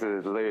I was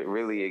to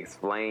really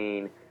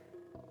explain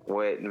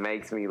what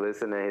makes me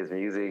listen to his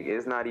music,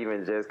 it's not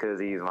even just because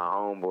he's my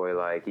homeboy.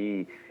 Like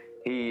he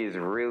is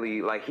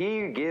really like,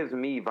 he gives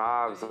me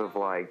vibes of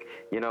like,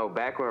 you know,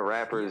 back when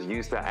rappers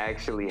used to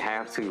actually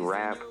have to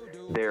rap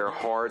their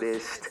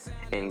hardest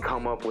and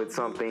come up with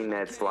something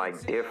that's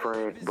like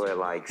different, but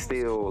like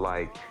still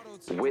like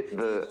with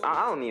the,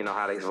 I don't even know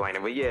how to explain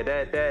it, but yeah,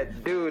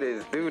 that dude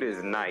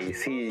is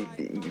nice. He,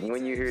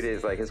 when you hear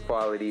this, like his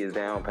quality is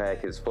down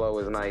packed, his flow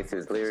is nice,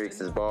 his lyrics,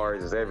 his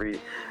bars, his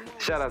every.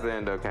 Shout out to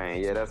Endo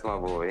Kane. Yeah, that's my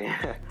boy.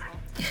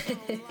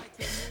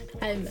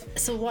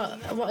 So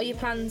what are your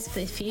plans for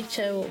the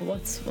future?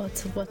 What's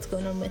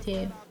going on with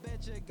you?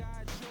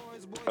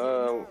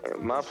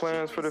 My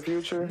plans for the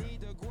future.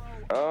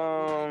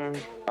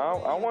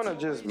 I want to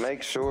just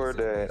make sure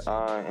that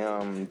I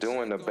am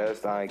doing the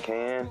best I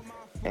can,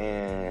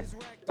 and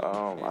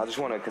I just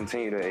want to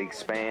continue to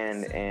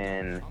expand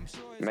and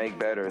make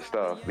better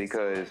stuff,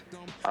 because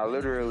I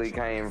literally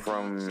came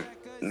from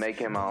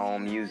making my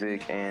own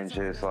music and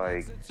just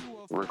like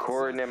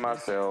recording it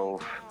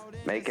myself,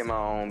 making my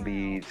own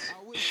beats,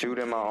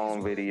 shooting my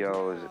own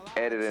videos,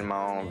 editing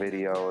my own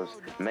videos,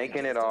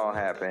 making it all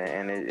happen.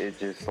 And it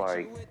just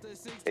like,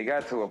 it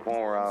got to a point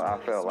where I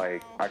felt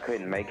like I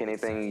couldn't make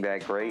anything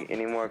that great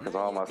anymore because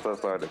all my stuff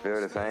started to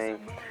feel the same.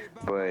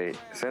 But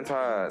since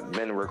I've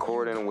been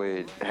recording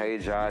with Hey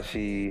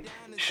Joshy,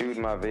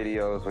 shooting my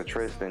videos with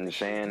Tristan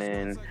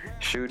Shannon,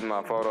 shooting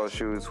my photo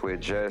shoots with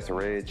Jess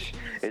Rich,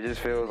 it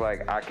just feels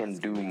like I can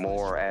do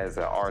more as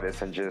an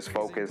artist and just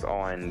focus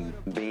on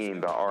being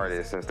the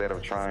artist instead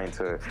of trying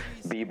to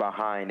be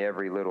behind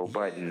every little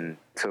button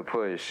to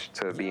push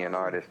to be an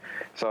artist.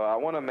 So I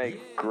want to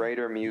make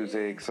greater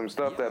music, some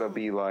stuff that'll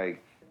be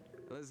like,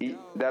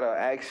 that'll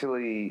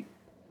actually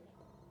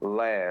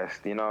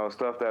last, you know,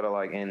 stuff that'll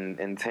like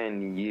in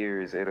 10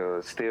 years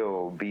it'll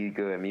still be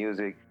good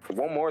music.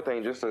 One more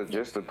thing, just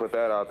to put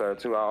that out there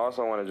too, I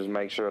also want to just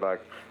make sure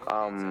like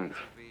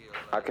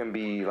I can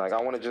be like,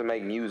 I want to just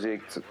make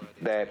music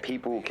that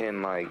people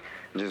can like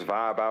just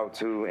vibe out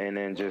to, and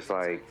then just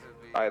like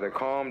either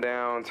calm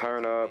down,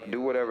 turn up,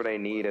 do whatever they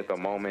need at the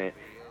moment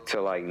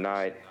to like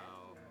not,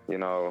 you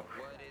know,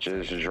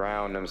 just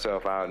drown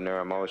themselves out in their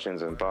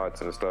emotions and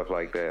thoughts and stuff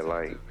like that.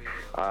 Like,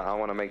 I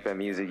want to make that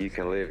music you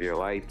can live your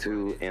life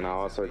to, and I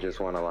also just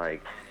want to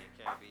like,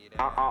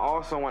 I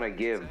also want to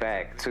give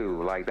back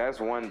too. Like, that's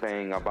one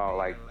thing about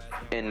like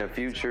in the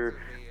future,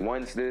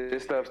 once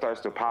this stuff starts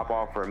to pop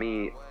off for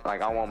me,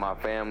 like I want my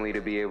family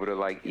to be able to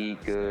like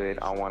eat good.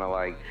 I want to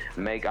like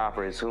make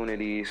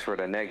opportunities for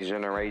the next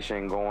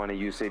generation going to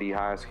U City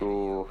High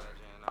School.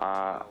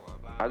 I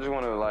just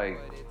want to like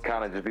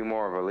kind of just be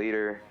more of a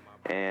leader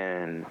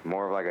and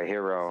more of like a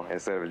hero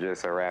instead of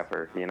just a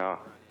rapper, you know?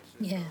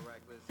 Yeah.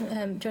 Do you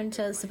want to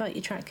tell us about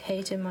your track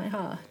Hate in My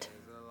Heart?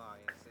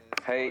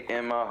 Hate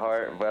in my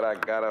heart, but I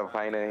got a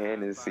pint of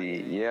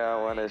Hennessy. Yeah, I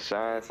want to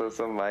shine, so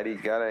somebody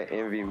gotta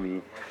envy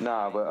me.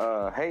 Nah,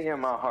 but hate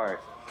in my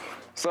heart.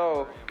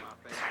 So,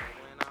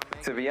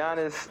 to be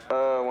honest,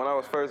 when I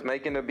was first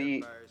making the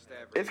beat,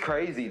 it's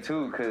crazy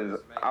too, because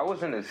I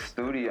was in a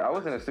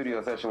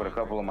studio session with a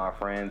couple of my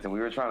friends, and we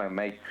were trying to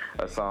make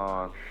a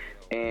song,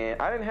 and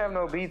I didn't have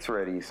no beats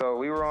ready. So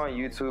we were on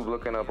YouTube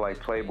looking up like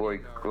Playboy,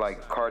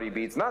 like Cardi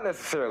beats. Not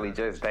necessarily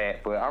just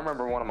that, but I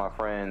remember one of my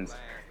friends,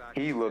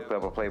 he looked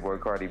up a Playboy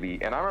Cardi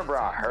beat, and I remember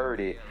I heard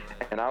it,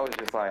 and I was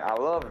just like, I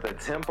love the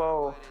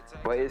tempo,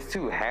 but it's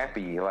too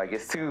happy. Like,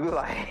 it's too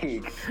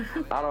like,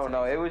 I don't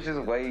know. It was just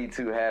way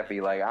too happy.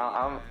 Like,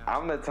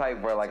 I'm the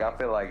type where like I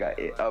feel like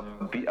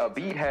a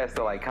beat has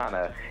to like kind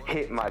of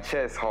hit my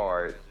chest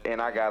hard,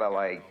 and I gotta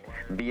like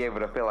be able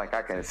to feel like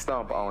I can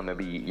stomp on the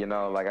beat. You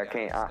know, like I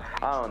can't. I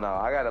don't know.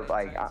 I gotta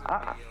like.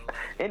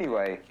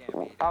 Anyway,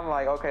 I'm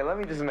like, okay, let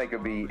me just make a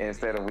beat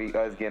instead of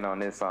us getting on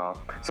this song.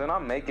 So then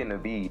I'm making the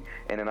beat,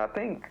 and then I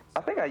think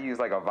I used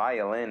like a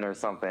violin or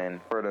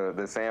something for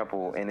the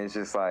sample, and it's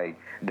just like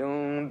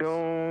doom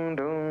doom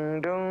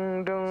doom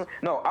doom doom.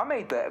 No, I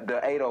made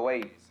the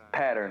 808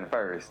 pattern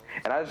first,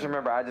 and I just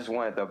remember I just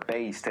wanted the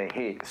bass to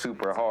hit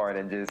super hard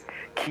and just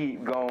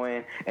keep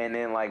going, and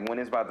then like when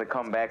it's about to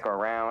come back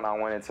around, I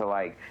wanted to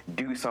like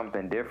do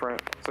something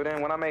different. So then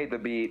when I made the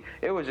beat,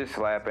 it was just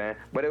slapping,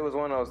 but it was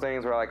one of those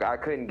things where like I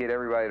couldn't get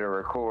everybody to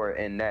record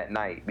in that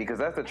night, because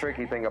that's the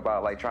tricky thing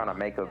about like trying to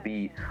make a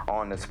beat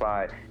on the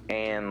spot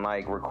and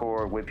like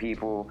record with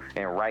people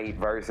and write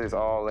verses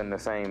all in the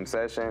same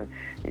session.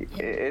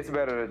 It's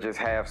better to just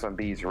have some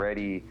beats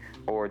ready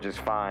or just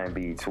find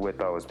beats with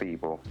those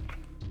people.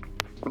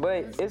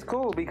 But it's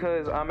cool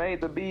because I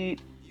made the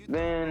beat,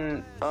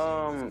 then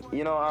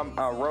you know,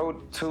 I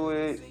wrote to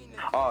it.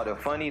 Oh, the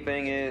funny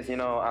thing is, you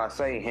know, I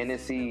say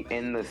Hennessy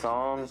in the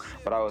song,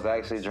 but I was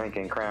actually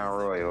drinking Crown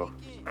Royal.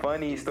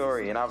 Funny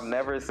story, and I've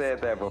never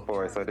said that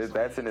before, so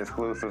that's an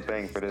exclusive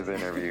thing for this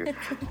interview.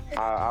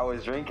 I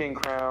was drinking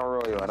Crown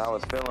Royal, and I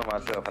was feeling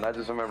myself, and I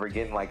just remember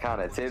getting like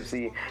kind of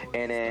tipsy,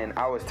 and then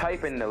I was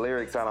typing the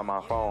lyrics out on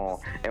my phone,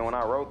 and when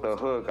I wrote the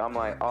hook, I'm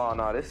like, oh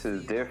no, this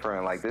is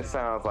different. Like, this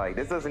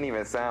doesn't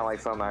even sound like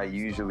something I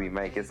usually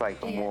make. It's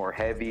like more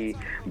heavy,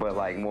 but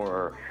like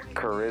more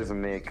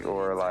charismatic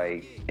or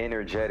like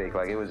energetic.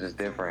 Like, it was just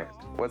different.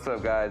 What's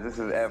up, guys? This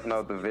is F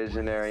Note the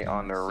Visionary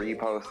on the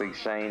Repost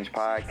Exchange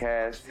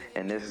podcast,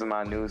 and this is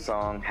my new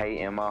song, Hate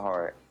in My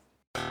Heart.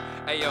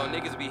 Hey yo,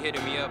 niggas be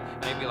hitting me up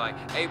and they be like,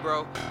 hey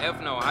bro, F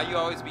no, how you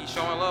always be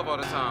showing love all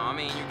the time? I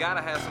mean, you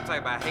gotta have some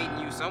type of hate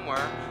in you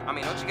somewhere. I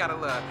mean, don't you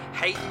gotta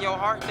hate in your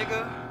heart,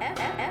 nigga?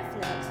 F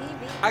no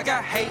TV. I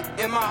got hate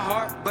in my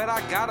heart, but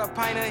I got a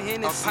pint of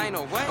Hennessy. A pint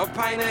of what? A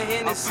pint of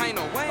Hennessy. A pint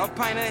of what? A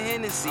pint of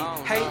Hennessy.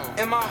 Oh,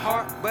 hate in my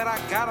heart, but I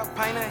got a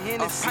pint of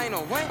Hennessy. A pint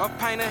of what? A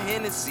pint of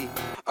Hennessy.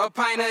 A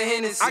pint of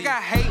Hennessy. I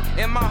got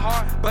hate in my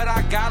heart, but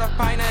I got a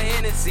pint of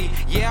Hennessy.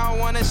 Yeah, I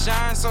wanna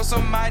shine, so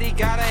somebody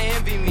gotta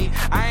envy me.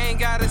 I ain't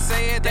gotta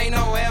say it, they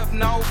know F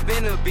no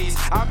been a beast.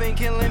 I've been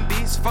killing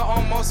beats for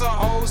almost a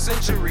whole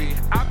century.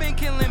 I've been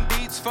killing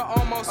beats for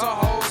almost a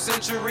whole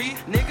century.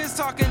 Niggas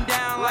talking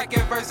down like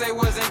at first they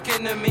wasn't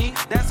kidding to me.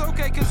 That's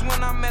okay, cause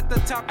when I'm at the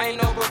top,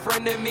 ain't no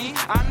befriending me.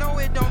 I know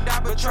it don't die,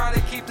 but try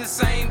to keep the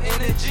same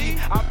energy.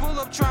 I pull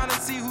up trying to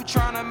see who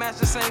trying to match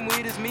the same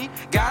weed as me.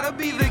 Gotta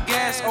be the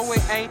gas, oh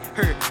it ain't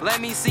her.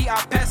 Let me see,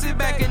 I pass it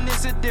back and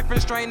it's a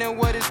different strain than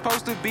what it's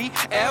supposed to be.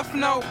 F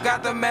no,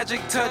 got the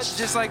magic touch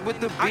just like with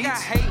the beats. I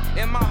got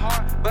hate in my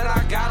heart, but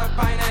I got a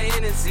pint of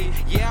Hennessy.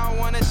 Yeah, I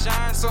wanna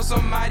shine, so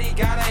somebody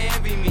gotta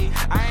envy me.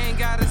 I ain't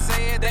gotta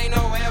say it, they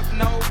know F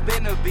no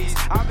been a beast.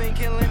 I've been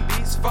killing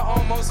beats for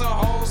almost a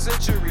whole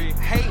century.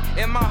 Hate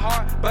in my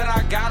heart, but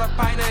I got a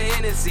pint of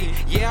Hennessy.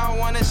 Yeah, I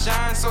wanna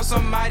shine, so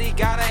somebody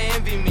gotta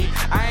envy me.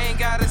 I ain't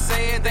gotta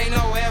say it, they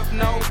know F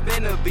no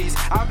been a beast.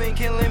 I've been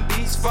killing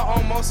beats for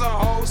almost a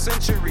whole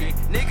century.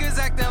 Niggas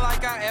acting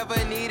like I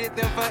ever needed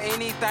them for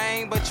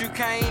anything, but you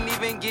can't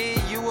even get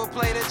you a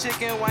plate of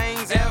chicken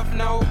wings. F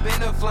no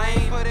been a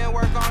flame, put in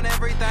work on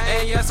every everything.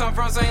 And yes, I'm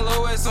from St.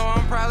 Louis, so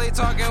I'm probably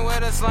talking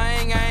with a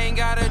slang. I ain't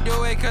gotta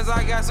do it, cause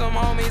I got some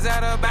homies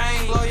at a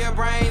bang. Blow your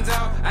brains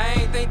out, I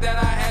ain't think that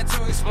I had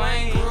to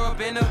explain. Grew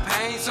up in the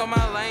pain, so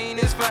my lane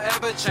is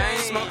forever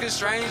changed. Smoking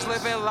strange,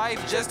 living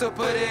life just to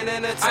put it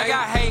in a tank. I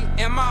got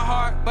hate in my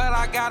heart, but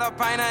I got a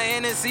pint of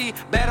Hennessy.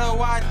 Better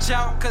watch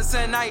out, cause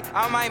tonight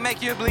I might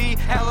make you bleed.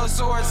 Hella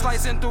sword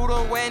slicing through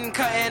the wind,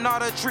 cutting all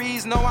the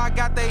trees. Know I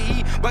got the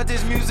heat, but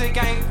this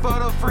music ain't for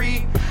the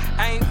free.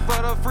 Ain't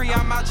for the free,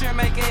 I'm out here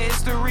making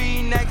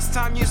history. Next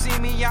time you see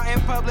me out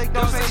in public,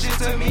 don't say shit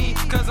to me.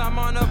 Cause I'm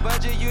on a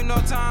budget, you know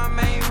time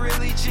ain't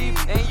really cheap.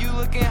 And you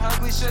looking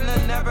ugly,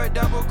 should've never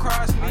double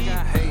crossed me. I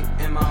got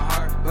hate in my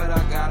heart, but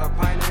I got a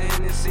pint of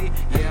Hennessy.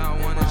 Yeah,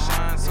 I wanna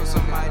shine, so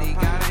somebody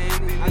gotta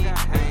envy me.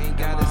 I ain't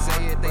gotta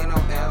say it, they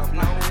know F,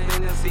 no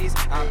benefits.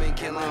 I've been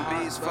killing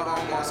beats for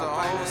almost a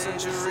whole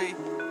century.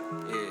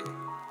 Yeah.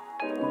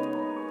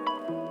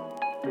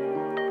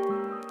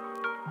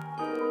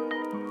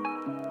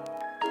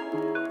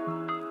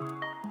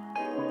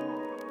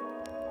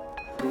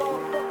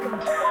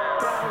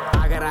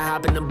 I gotta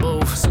hop in the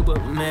booth,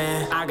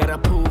 Superman, I gotta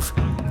poof.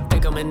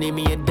 Think I'ma need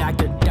me a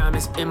doctor,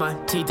 diamonds in my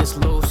teeth is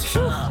loose.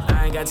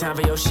 I ain't got time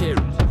for your shit,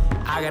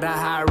 I gotta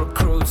hire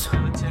recruits.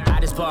 I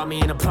just bought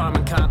me an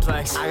apartment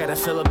complex, I gotta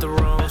fill up the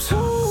rooms.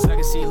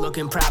 Legacy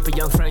looking proper,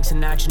 young Frank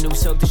Sinatra, new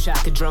silk, the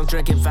shaka, drunk,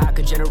 drinking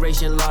vodka.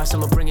 Generation lost,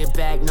 I'ma bring it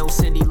back, no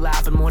Cindy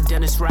Lauper, more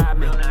Dennis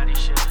Rodman.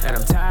 And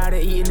I'm tired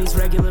of eating these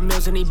regular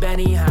meals and these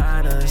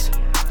Benihanas.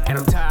 And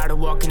I'm tired of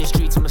walking the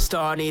streets, I'm a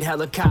star. Need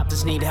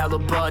helicopters, need hella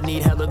blood,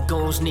 need hella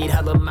goons, need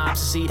hella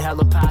mops, eat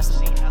hella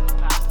pasta.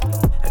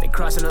 And they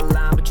crossing the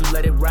line, but you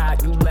let it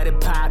ride, you let it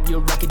pop, your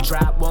record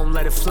drop, won't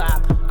let it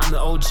flop. I'm the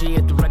OG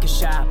at the record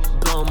shop,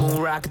 blow moon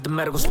rock at the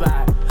medical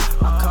spot.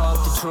 I call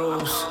up the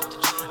troops,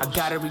 I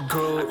gotta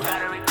regroup.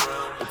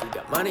 If you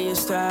got money and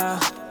style,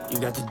 you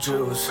got the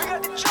juice.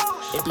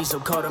 It be so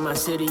cold in my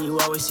city, you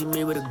always see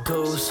me with a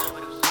goose.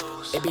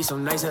 It be so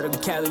nice out in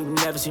Cali, you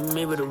never see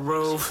me with a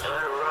roof.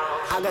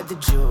 I got the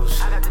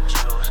juice, I got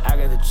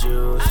the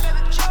juice,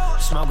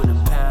 smoking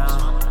a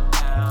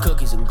pound,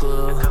 cookies and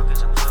glue.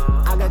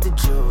 I got the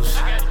juice,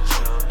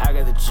 I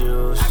got the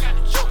juice,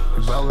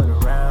 we rolling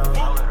around,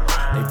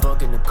 they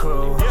booking the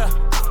crew.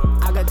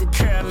 I got the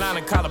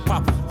Carolina collar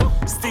popper,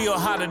 still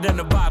hotter than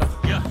the bottom.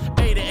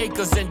 80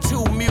 acres and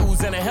 2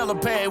 mules and a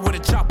helipad with a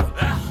chopper.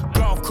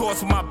 Golf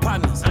course with my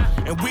partners,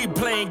 and we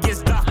playing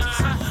against doctors.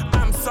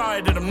 I'm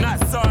sorry that I'm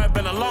not sorry,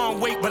 been a long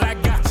wait, but I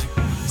got you.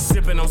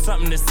 Sipping on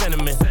something that's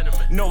cinnamon.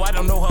 No, I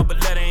don't know her, but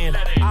let her in.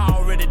 I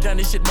already done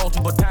this shit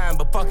multiple times,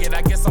 but fuck it,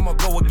 I guess I'ma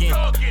go again.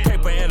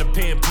 Paper and a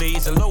pen,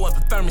 please, and lower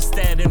the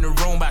thermostat in the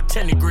room about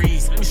 10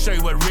 degrees. Let me show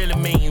you what it really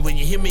means when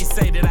you hear me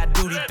say that I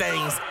do these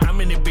things. I'm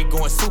in it big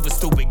going super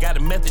stupid, got a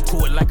method to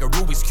it like a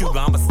Rubik's Cube.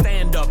 I'm a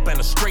stand-up and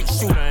a straight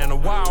shooter and a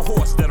wild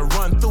horse that'll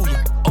run through you.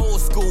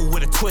 Old school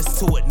with a twist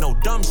to it, no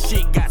dumb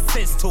shit, got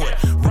sense to it.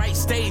 Right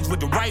stage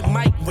with the right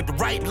mic, with the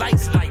right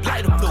lights, like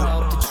light up blue. I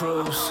call up the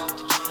troops,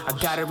 I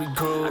gotta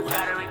regroup.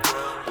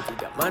 If you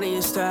got money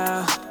and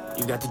style,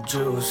 you got the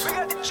juice.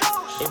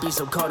 It be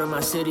so cold in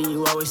my city,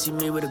 you always see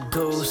me with a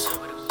goose.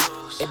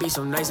 It be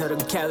so nice out in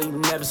Cali, you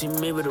never see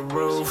me with a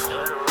roof.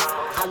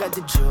 I got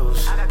the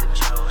juice,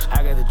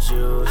 I got the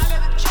juice,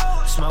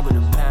 smoking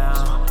a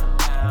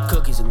pound,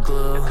 cookies and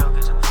glue.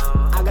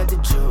 I got the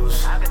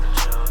juice,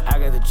 I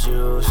got the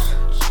juice,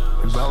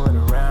 we rolling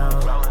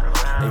around,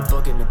 they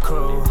booking the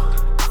crew.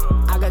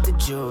 I got the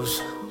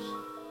juice.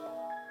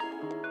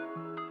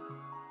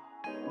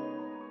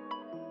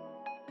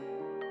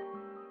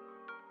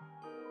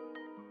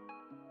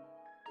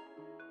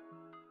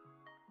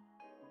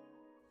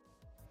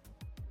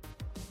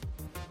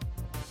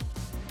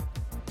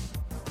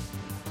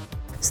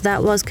 So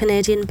that was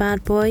Canadian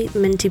bad boy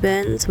Minty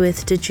Burns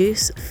with The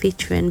Juice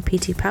featuring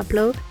P.T.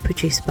 Pablo,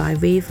 produced by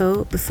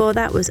Revo. Before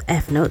that was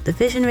F Note the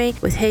Visionary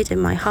with Hate in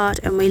My Heart,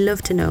 and we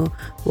love to know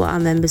what our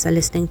members are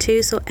listening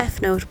to, so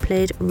F Note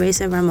played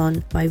Razor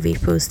Ramon by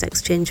Repost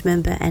Exchange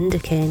member Ender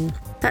Kane.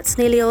 That's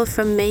nearly all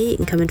from me. You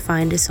can come and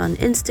find us on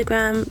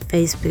Instagram,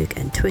 Facebook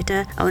and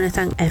Twitter. I want to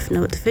thank F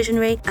Note the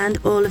Visionary and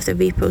all of the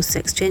Repost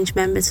Exchange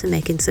members for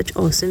making such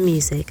awesome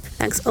music.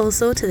 Thanks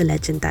also to the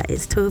legend that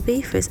is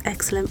Toby for his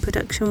excellent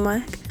production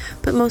work.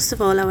 But most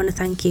of all, I want to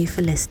thank you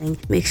for listening.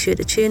 Make sure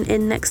to tune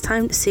in next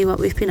time to see what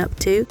we've been up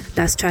to.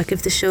 Last track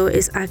of the show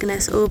is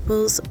Agnes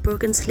Opal's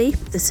Broken Sleep,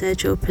 the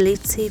Sergio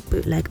Polizzi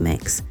bootleg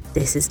mix.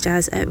 This is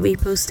Jazz at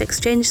Repost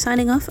Exchange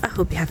signing off. I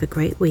hope you have a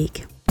great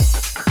week.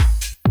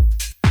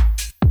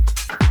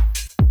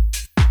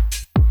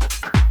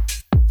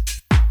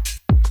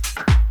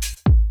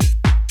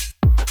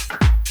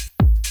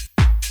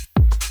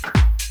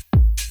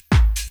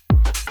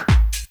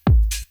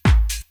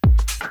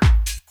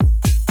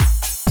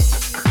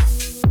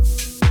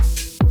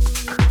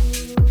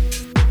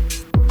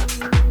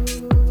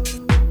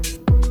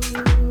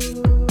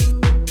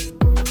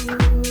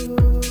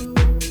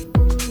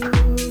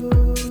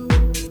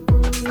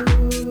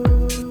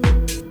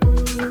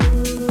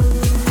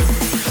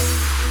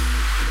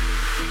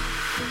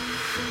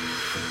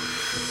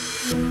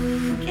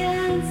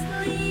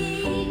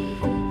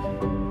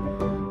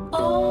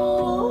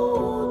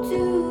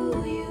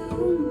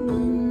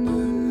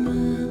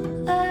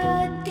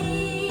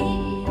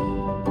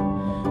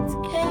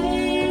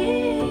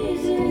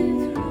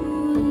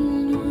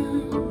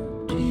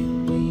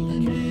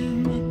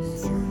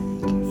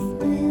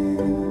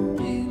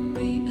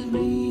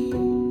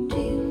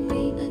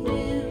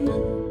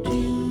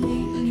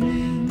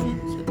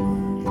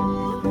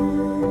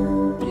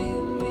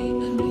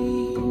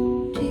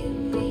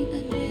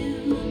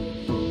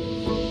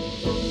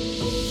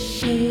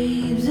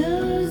 Waves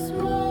of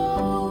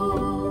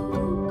smoke,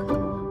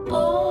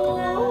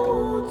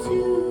 oh, to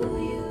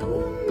you.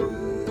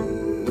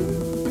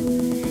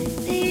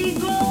 They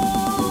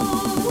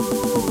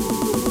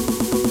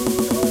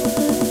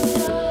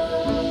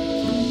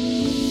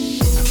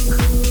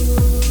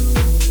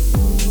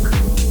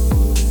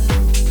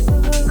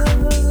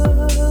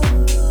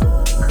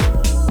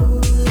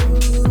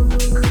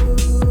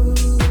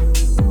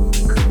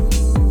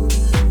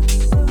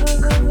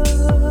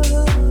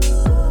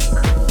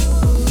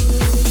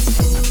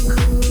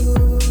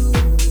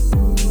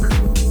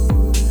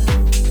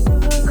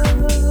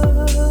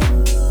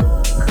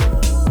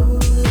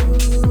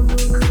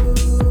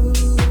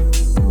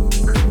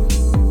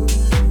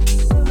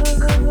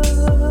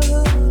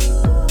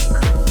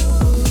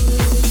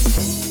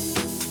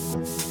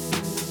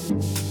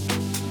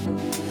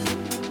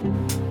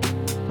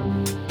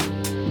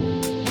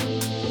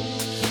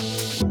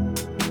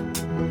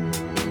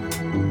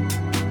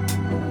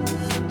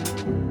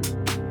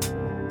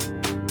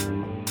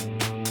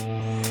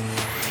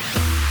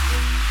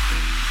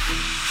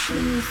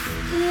Is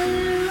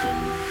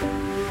there